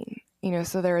degrading. You know,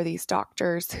 so there are these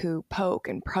doctors who poke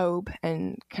and probe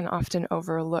and can often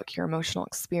overlook your emotional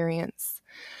experience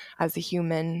as a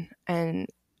human. And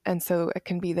so it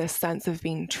can be this sense of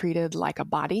being treated like a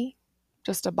body,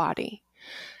 just a body.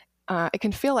 It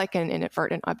can feel like an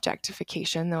inadvertent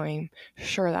objectification, though I'm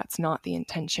sure that's not the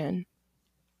intention.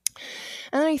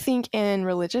 And I think in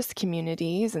religious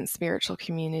communities and spiritual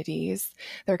communities,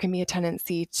 there can be a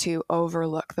tendency to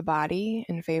overlook the body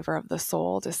in favor of the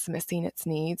soul, dismissing its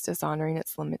needs, dishonoring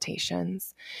its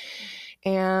limitations.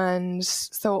 And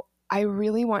so I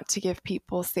really want to give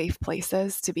people safe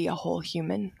places to be a whole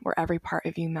human where every part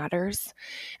of you matters.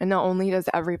 And not only does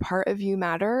every part of you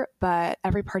matter, but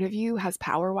every part of you has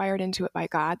power wired into it by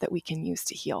God that we can use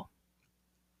to heal.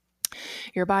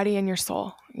 Your body and your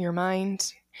soul, your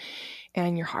mind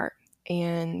and your heart.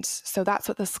 And so that's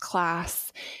what this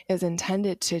class is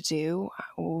intended to do.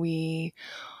 We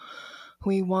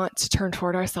want to turn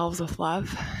toward ourselves with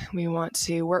love. We want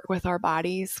to work with our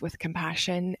bodies with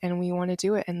compassion, and we want to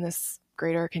do it in this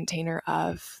greater container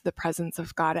of the presence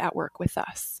of God at work with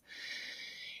us.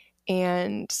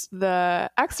 And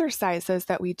the exercises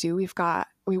that we do,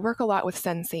 we work a lot with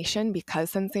sensation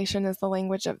because sensation is the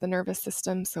language of the nervous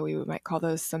system. So we might call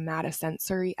those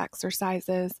somatosensory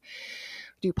exercises.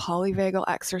 We do polyvagal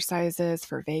exercises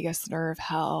for vagus nerve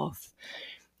health,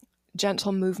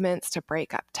 gentle movements to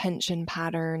break up tension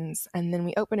patterns, and then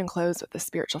we open and close with the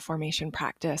spiritual formation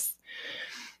practice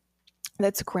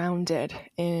that's grounded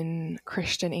in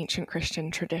ancient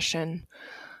Christian tradition.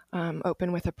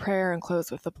 Open with a prayer and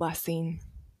close with a blessing.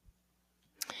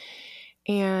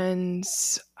 And,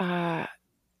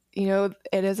 it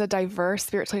is a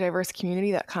spiritually diverse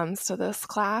community that comes to this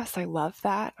class. I love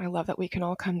that. I love that we can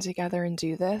all come together and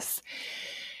do this.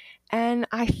 And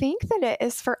I think that it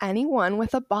is for anyone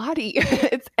with a body.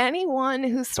 It's anyone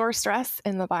who stores stress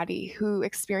in the body, who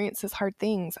experiences hard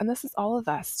things. And this is all of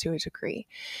us to a degree.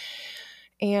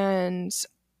 And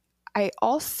I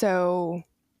also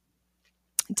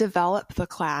develop the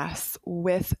class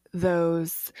with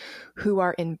those who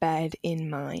are in bed in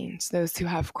mind, those who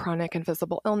have chronic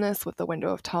invisible illness with the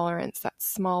window of tolerance that's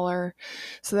smaller,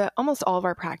 so that almost all of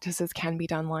our practices can be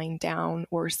done lying down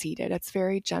or seated. It's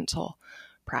very gentle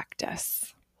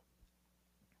practice.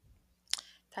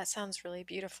 That sounds really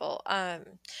beautiful.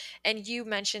 And you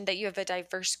mentioned that you have a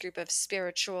diverse group of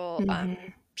spiritual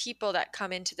people that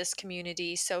come into this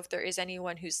community. So if there is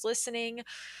anyone who's listening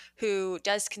who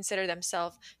does consider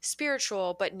themselves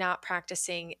spiritual but not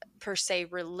practicing per se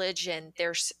religion,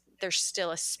 there's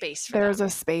still a space for There's them. a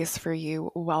space for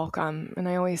you. Welcome. And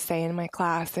I always say in my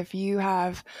class, if you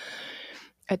have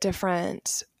a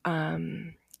different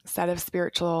set of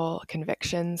spiritual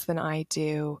convictions than I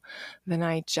do, then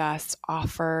I just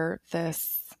offer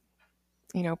this,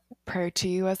 prayer to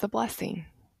you as a blessing.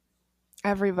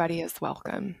 Everybody is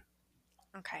welcome.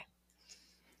 Okay.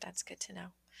 That's good to know.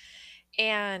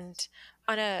 And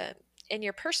in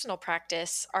your personal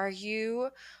practice, are you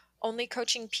only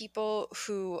coaching people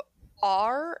who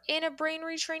are in a brain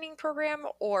retraining program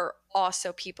or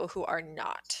also people who are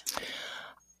not?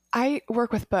 I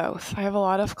work with both. I have a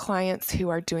lot of clients who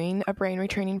are doing a brain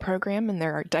retraining program, and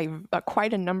there are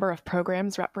quite a number of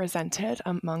programs represented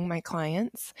among my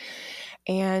clients.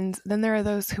 And then there are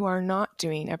those who are not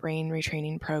doing a brain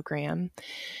retraining program.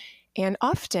 And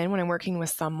often when I'm working with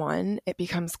someone, it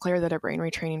becomes clear that a brain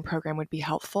retraining program would be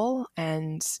helpful.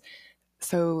 And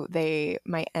so they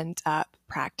might end up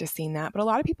practicing that. But a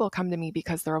lot of people come to me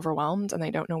because they're overwhelmed and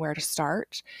they don't know where to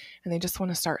start, and they just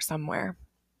want to start somewhere.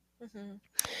 Mm-hmm.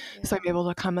 Yeah. So I'm able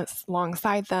to come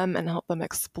alongside them and help them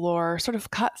explore, sort of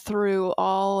cut through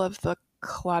all of the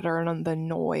clutter and the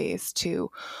noise to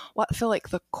what feel like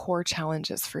the core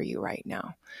challenges for you right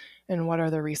now, and what are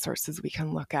the resources we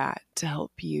can look at to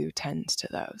help you tend to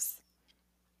those.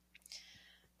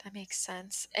 That makes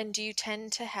sense. And do you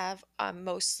tend to have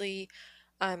mostly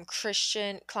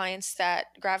Christian clients that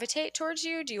gravitate towards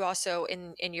you? Do you also,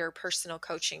 in your personal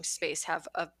coaching space, have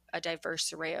a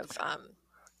diverse array of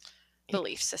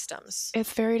belief systems?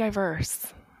 It's very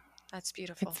diverse. That's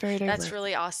beautiful. It's very diverse. That's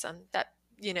really awesome. That,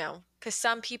 because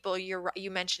some people,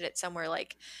 you mentioned it somewhere,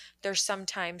 like there's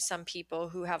sometimes some people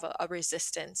who have a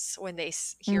resistance when they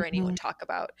hear anyone talk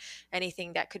about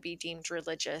anything that could be deemed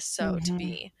religious. So to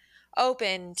be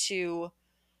open to,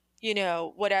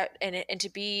 what, and to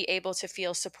be able to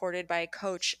feel supported by a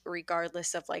coach,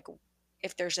 regardless of like,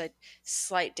 if there's a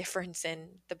slight difference in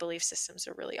the belief systems,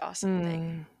 a really awesome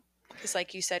thing. Because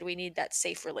like you said, we need that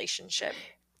safe relationship.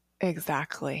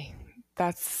 Exactly.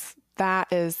 That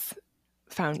is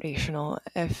foundational.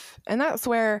 And that's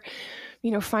where,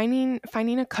 finding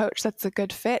a coach that's a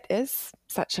good fit is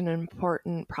such an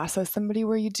important process. Somebody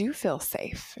where you do feel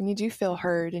safe and you do feel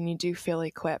heard and you do feel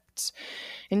equipped.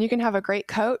 And you can have a great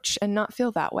coach and not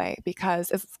feel that way,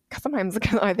 because it's sometimes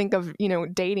I think of,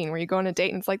 dating, where you go on a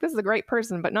date and it's like, this is a great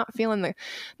person, but not feeling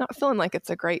like it's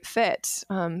a great fit.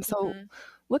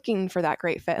 Looking for that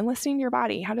great fit and listening to your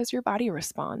body. How does your body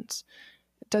respond?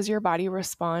 Does your body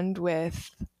respond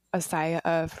with a sigh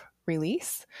of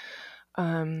release?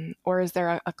 Or is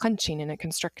there a clenching and a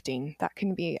constricting? That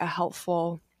can be a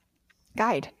helpful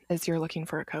guide as you're looking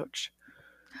for a coach.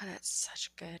 Oh, that's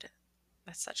such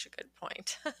a good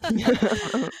point.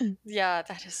 Yeah,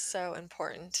 that is so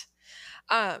important.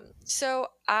 So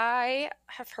I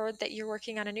have heard that you're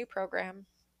working on a new program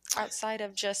outside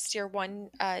of just your one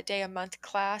day a month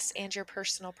class and your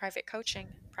personal private coaching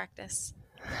practice.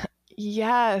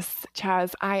 Yes,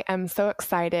 Chaz, I am so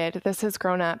excited. This has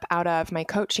grown up out of my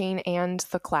coaching and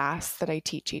the class that I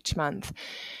teach each month.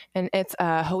 And it's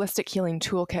a holistic healing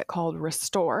toolkit called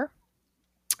Restore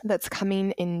that's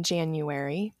coming in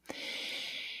January.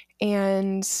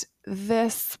 And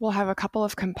this will have a couple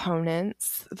of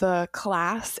components. The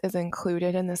class is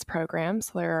included in this program.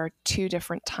 So there are 2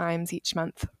 different times each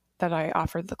month that I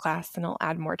offer the class, and I'll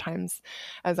add more times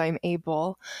as I'm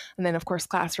able. And then, of course,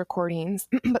 class recordings.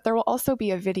 But there will also be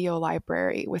a video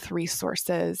library with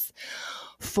resources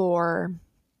for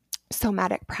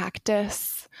somatic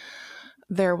practice.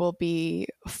 There will be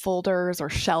folders or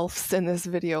shelves in this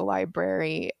video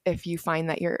library if you find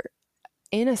that you're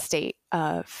in a state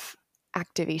of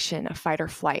activation of fight or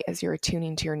flight as you're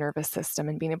attuning to your nervous system,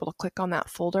 and being able to click on that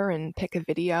folder and pick a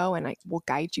video, and I will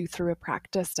guide you through a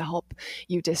practice to help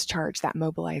you discharge that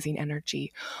mobilizing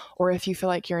energy. Or if you feel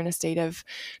like you're in a state of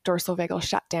dorsal vagal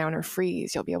shutdown or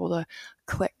freeze, you'll be able to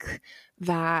click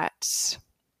that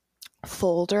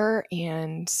folder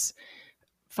and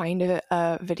find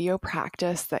a video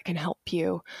practice that can help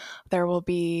you. There will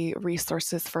be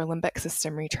resources for limbic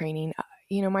system retraining.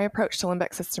 My approach to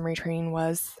limbic system retraining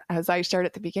was, as I shared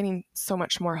at the beginning, so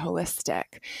much more holistic.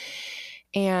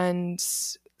 And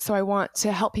so I want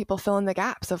to help people fill in the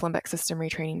gaps of limbic system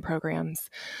retraining programs.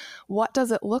 What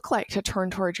does it look like to turn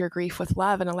towards your grief with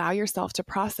love and allow yourself to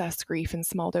process grief in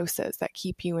small doses that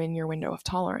keep you in your window of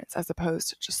tolerance, as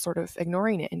opposed to just sort of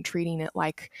ignoring it and treating it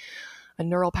like a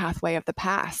neural pathway of the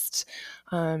past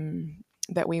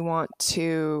that we want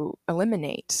to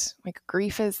eliminate? Like,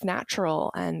 grief is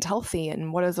natural and healthy,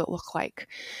 and what does it look like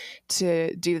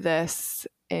to do this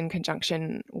in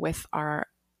conjunction with our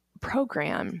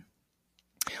program?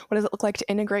 What does it look like to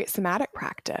integrate somatic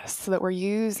practice so that we're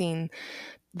using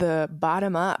the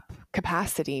bottom-up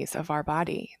capacities of our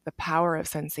body, the power of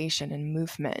sensation and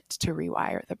movement to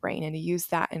rewire the brain, and to use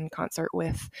that in concert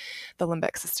with the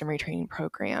limbic system retraining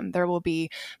program. There will be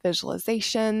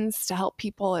visualizations to help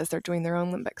people as they're doing their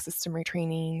own limbic system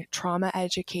retraining, trauma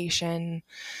education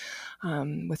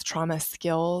with trauma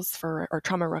skills or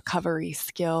trauma recovery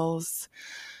skills.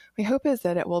 My hope is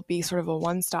that it will be sort of a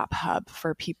one-stop hub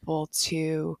for people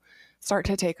to start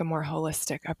to take a more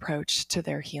holistic approach to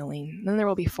their healing. Then there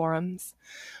will be forums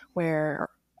where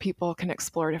people can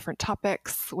explore different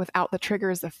topics without the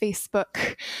triggers of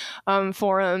Facebook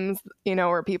forums,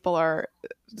 where people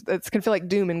it can feel like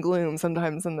doom and gloom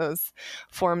sometimes in those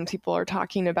forums. People are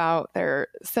talking about their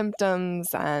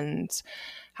symptoms and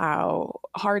how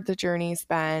hard the journey's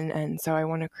been. And so I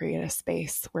want to create a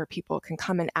space where people can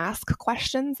come and ask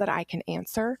questions that I can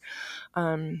answer,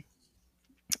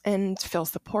 and feel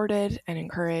supported and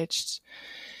encouraged.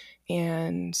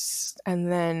 And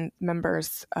then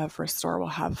members of Restore will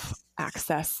have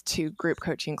access to group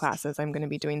coaching classes. I'm going to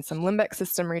be doing some limbic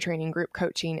system retraining group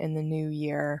coaching in the new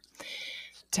year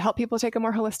to help people take a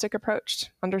more holistic approach,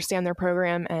 understand their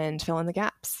program, and fill in the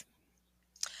gaps.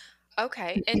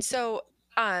 Okay. And so,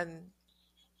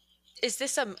 is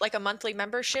this a monthly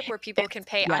membership where people can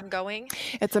pay ongoing?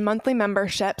 It's a monthly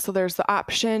membership. So there's the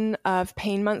option of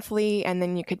paying monthly, and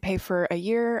then you could pay for a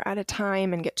year at a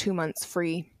time and get 2 months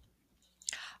free.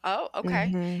 Oh,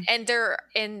 okay. Mm-hmm.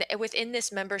 And within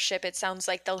this membership, it sounds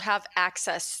like they'll have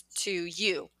access to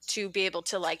you to be able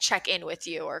to check in with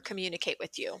you or communicate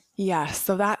with you. Yeah.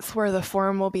 So that's where the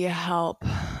forum will be a help.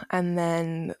 And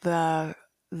then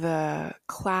the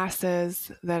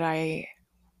classes that I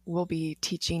will be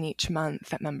teaching each month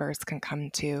that members can come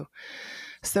to,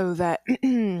 so that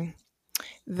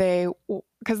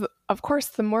because of course,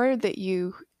 the more that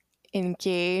you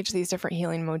engage these different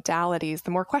healing modalities,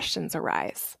 the more questions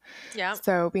arise. Yeah.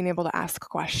 So being able to ask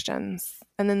questions.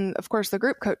 And then, of course, the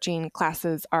group coaching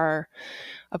classes are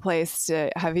a place to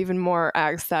have even more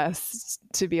access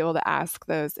to be able to ask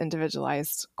those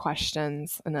individualized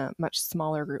questions in a much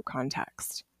smaller group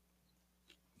context.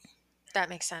 That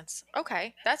makes sense.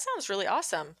 Okay. That sounds really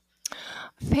awesome.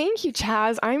 Thank you,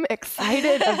 Chaz. I'm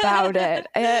excited about it.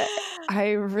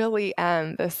 I really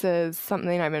am. This is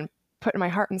something I've been putting my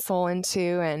heart and soul into,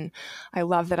 and I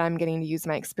love that I'm getting to use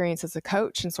my experience as a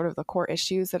coach and sort of the core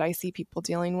issues that I see people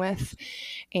dealing with,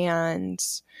 and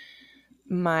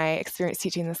my experience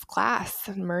teaching this class,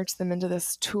 and merge them into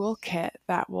this toolkit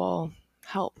that will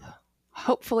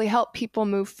hopefully help people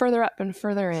move further up and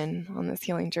further in on this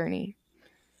healing journey.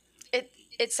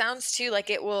 It sounds too like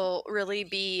it will really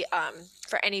be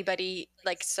for anybody,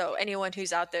 so anyone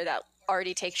who's out there that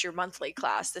already takes your monthly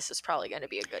class, this is probably going to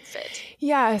be a good fit.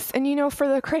 Yes. And for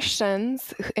the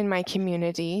Christians in my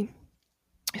community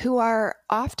who are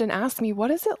often asking me, what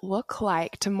does it look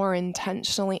like to more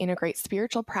intentionally integrate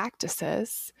spiritual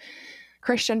practices,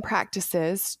 Christian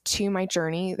practices to my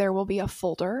journey, there will be a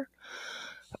folder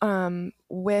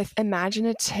with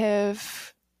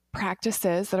imaginative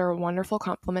practices that are a wonderful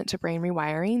complement to brain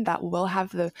rewiring that will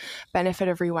have the benefit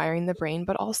of rewiring the brain,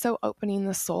 but also opening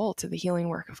the soul to the healing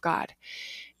work of God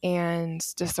and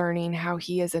discerning how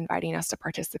He is inviting us to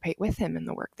participate with Him in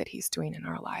the work that He's doing in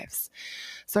our lives.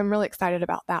 So I'm really excited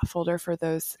about that folder for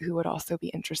those who would also be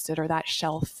interested, or that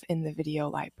shelf in the video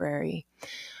library,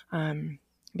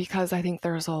 because I think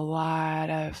there's a lot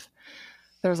of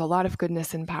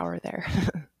goodness and power there.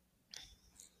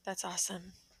 That's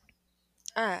awesome.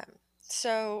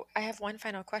 So I have one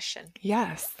final question.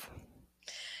 Yes.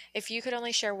 If you could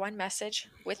only share one message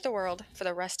with the world for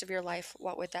the rest of your life,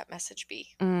 what would that message be?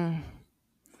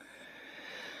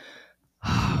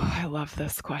 I love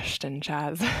this question,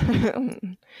 Chaz.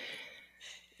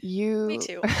 Me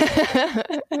too.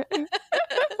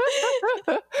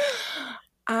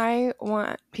 I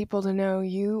want people to know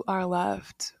you are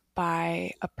loved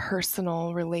by a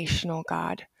personal, relational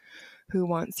God who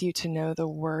wants you to know the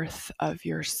worth of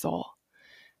your soul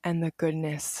and the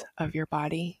goodness of your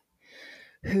body,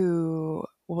 who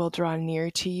will draw near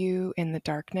to you in the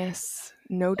darkness.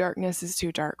 No darkness is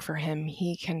too dark for Him.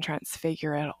 He can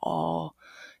transfigure it all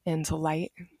into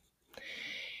light.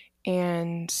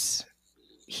 And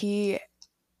He's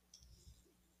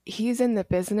in the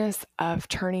business of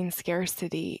turning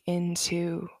scarcity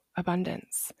into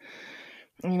abundance.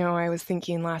 I was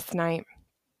thinking last night,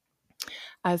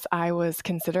 as I was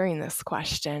considering this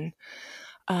question,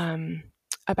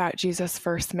 about Jesus'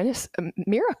 first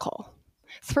miracle.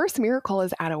 His first miracle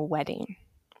is at a wedding,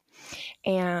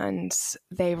 and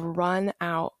they've run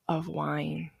out of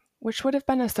wine, which would have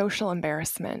been a social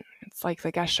embarrassment. It's like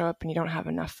the guests show up and you don't have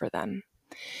enough for them.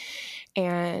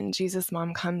 And Jesus'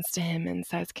 mom comes to him and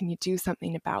says, can you do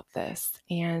something about this?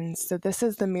 And so this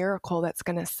is the miracle that's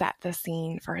going to set the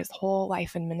scene for his whole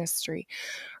life and ministry,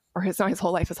 or not his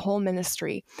whole life, his whole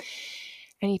ministry.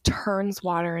 And he turns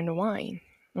water into wine.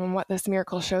 And what this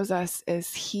miracle shows us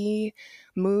is he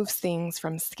moves things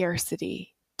from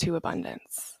scarcity to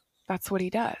abundance. That's what he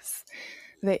does.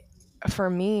 That for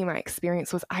me, my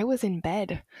experience was I was in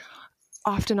bed.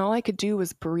 Often all I could do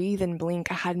was breathe and blink.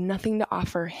 I had nothing to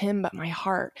offer him but my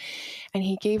heart. And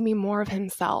he gave me more of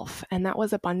himself. And that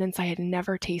was abundance I had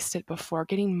never tasted before.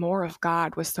 Getting more of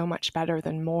God was so much better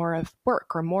than more of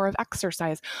work or more of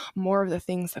exercise, more of the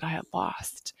things that I had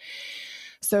lost.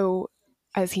 So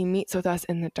as he meets with us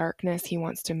in the darkness, he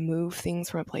wants to move things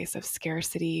from a place of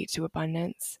scarcity to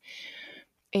abundance.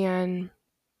 And,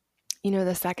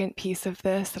 the second piece of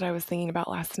this that I was thinking about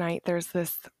last night, there's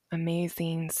this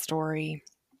amazing story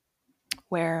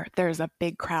where there's a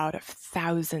big crowd of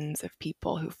thousands of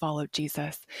people who follow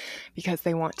Jesus because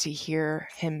they want to hear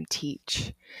him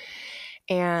teach.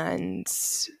 And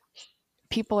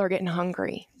people are getting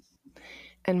hungry.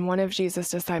 And one of Jesus'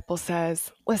 disciples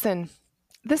says, listen,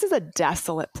 this is a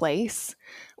desolate place.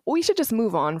 We should just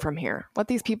move on from here. Let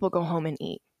these people go home and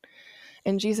eat.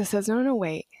 And Jesus says, no,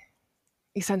 wait.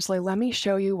 Essentially, let me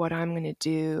show you what I'm going to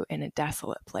do in a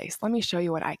desolate place. Let me show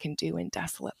you what I can do in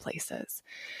desolate places.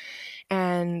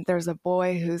 And there's a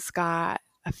boy who's got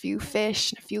a few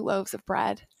fish and a few loaves of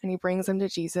bread, and he brings them to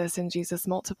Jesus, and Jesus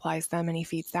multiplies them, and he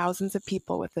feeds thousands of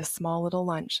people with this small little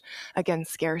lunch. Again,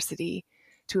 scarcity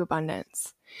to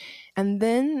abundance. And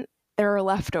then there are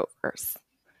leftovers.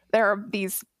 There are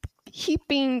these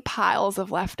heaping piles of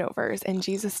leftovers, and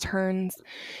Jesus turns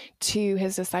to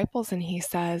his disciples and he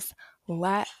says,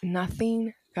 let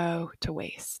nothing go to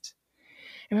waste.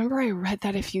 I remember I read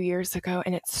that a few years ago,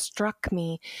 and it struck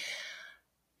me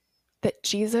that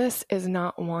Jesus is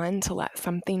not one to let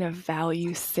something of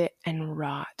value sit and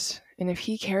rot. And if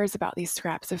he cares about these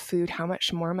scraps of food, how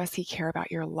much more must he care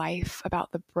about your life,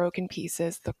 about the broken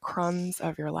pieces, the crumbs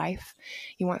of your life?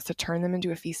 He wants to turn them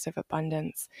into a feast of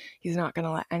abundance. He's not going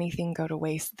to let anything go to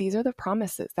waste. These are the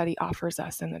promises that he offers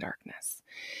us in the darkness.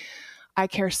 I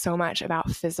care so much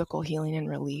about physical healing and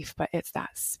relief, but it's that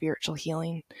spiritual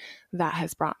healing that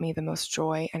has brought me the most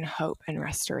joy and hope and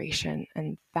restoration.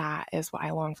 And that is what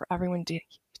I long for everyone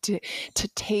to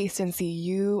taste and see.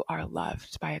 You are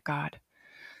loved by a God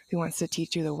who wants to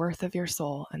teach you the worth of your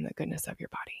soul and the goodness of your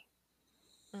body.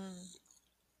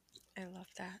 I love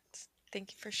that.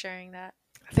 Thank you for sharing that.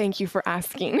 Thank you for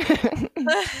asking.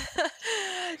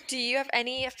 Do you have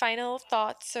any final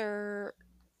thoughts or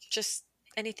just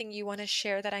anything you want to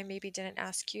share that I maybe didn't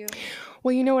ask you?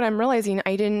 Well, you know what I'm realizing?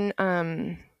 I didn't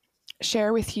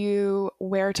share with you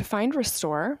where to find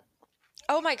Restore.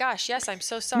 Oh my gosh, yes, I'm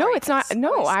so sorry. No, it's not.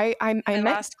 No, I meant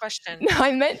last question.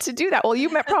 I meant to do that. Well, you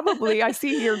meant probably. I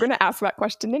see you're going to ask that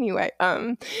question anyway.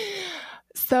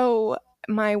 So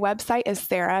my website is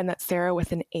Sarah, and that's Sarah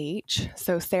with an H.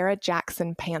 So Sarah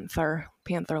Jackson Panther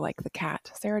like the cat.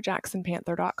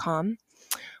 SarahJacksonPanther.com.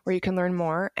 Where you can learn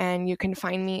more, and you can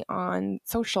find me on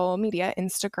social media,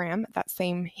 Instagram, that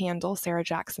same handle, Sarah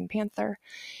Jackson Panther,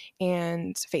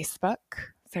 and Facebook,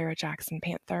 Sarah Jackson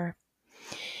Panther,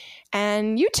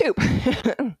 and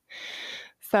YouTube.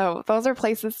 So those are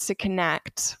places to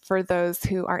connect for those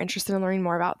who are interested in learning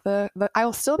more about I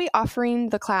will still be offering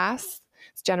the class.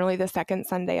 It's generally the second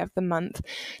Sunday of the month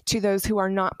to those who are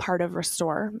not part of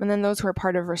Restore. And then those who are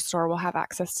part of Restore will have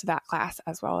access to that class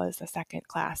as well as the second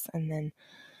class and then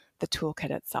the toolkit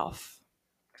itself.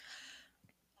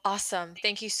 Awesome.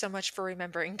 Thank you so much for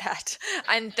remembering that.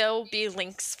 And there'll be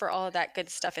links for all of that good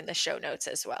stuff in the show notes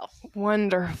as well.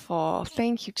 Wonderful.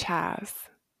 Thank you, Chaz.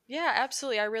 Yeah,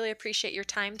 absolutely. I really appreciate your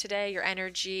time today, your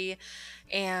energy,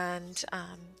 and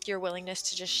your willingness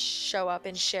to just show up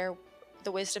and share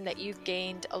the wisdom that you've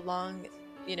gained along,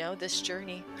 this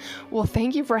journey. Well,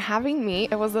 thank you for having me.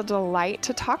 It was a delight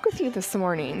to talk with you this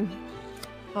morning.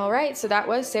 All right, so that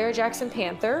was Sarah Jackson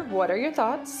Panther. What are your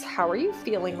thoughts? How are you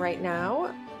feeling right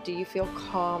now? Do you feel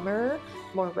calmer,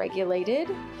 more regulated?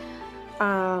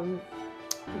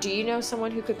 Do you know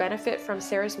someone who could benefit from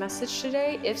Sarah's message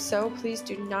today? If so, please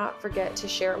do not forget to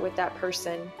share it with that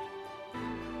person.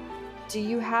 Do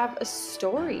you have a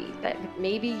story that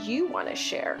maybe you want to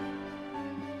share?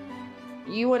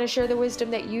 You want to share the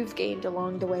wisdom that you've gained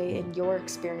along the way in your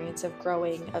experience of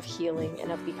growing, of healing,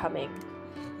 and of becoming.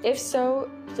 If so,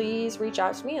 please reach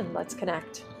out to me and let's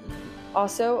connect.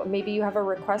 Also, maybe you have a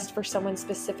request for someone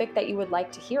specific that you would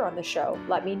like to hear on the show.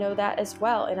 Let me know that as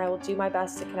well, and I will do my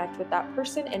best to connect with that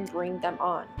person and bring them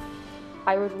on.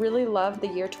 I would really love the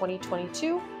year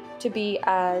 2022 to be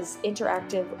as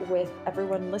interactive with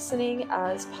everyone listening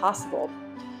as possible.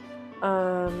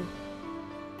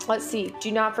 Let's see.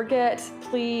 Do not forget,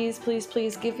 please, please,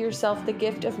 please give yourself the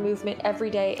gift of movement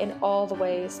every day in all the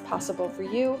ways possible for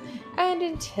you. And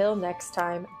until next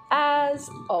time, as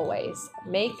always,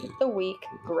 make the week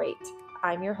great.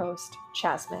 I'm your host,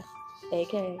 Chaz Smith,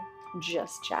 aka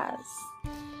Just Chaz.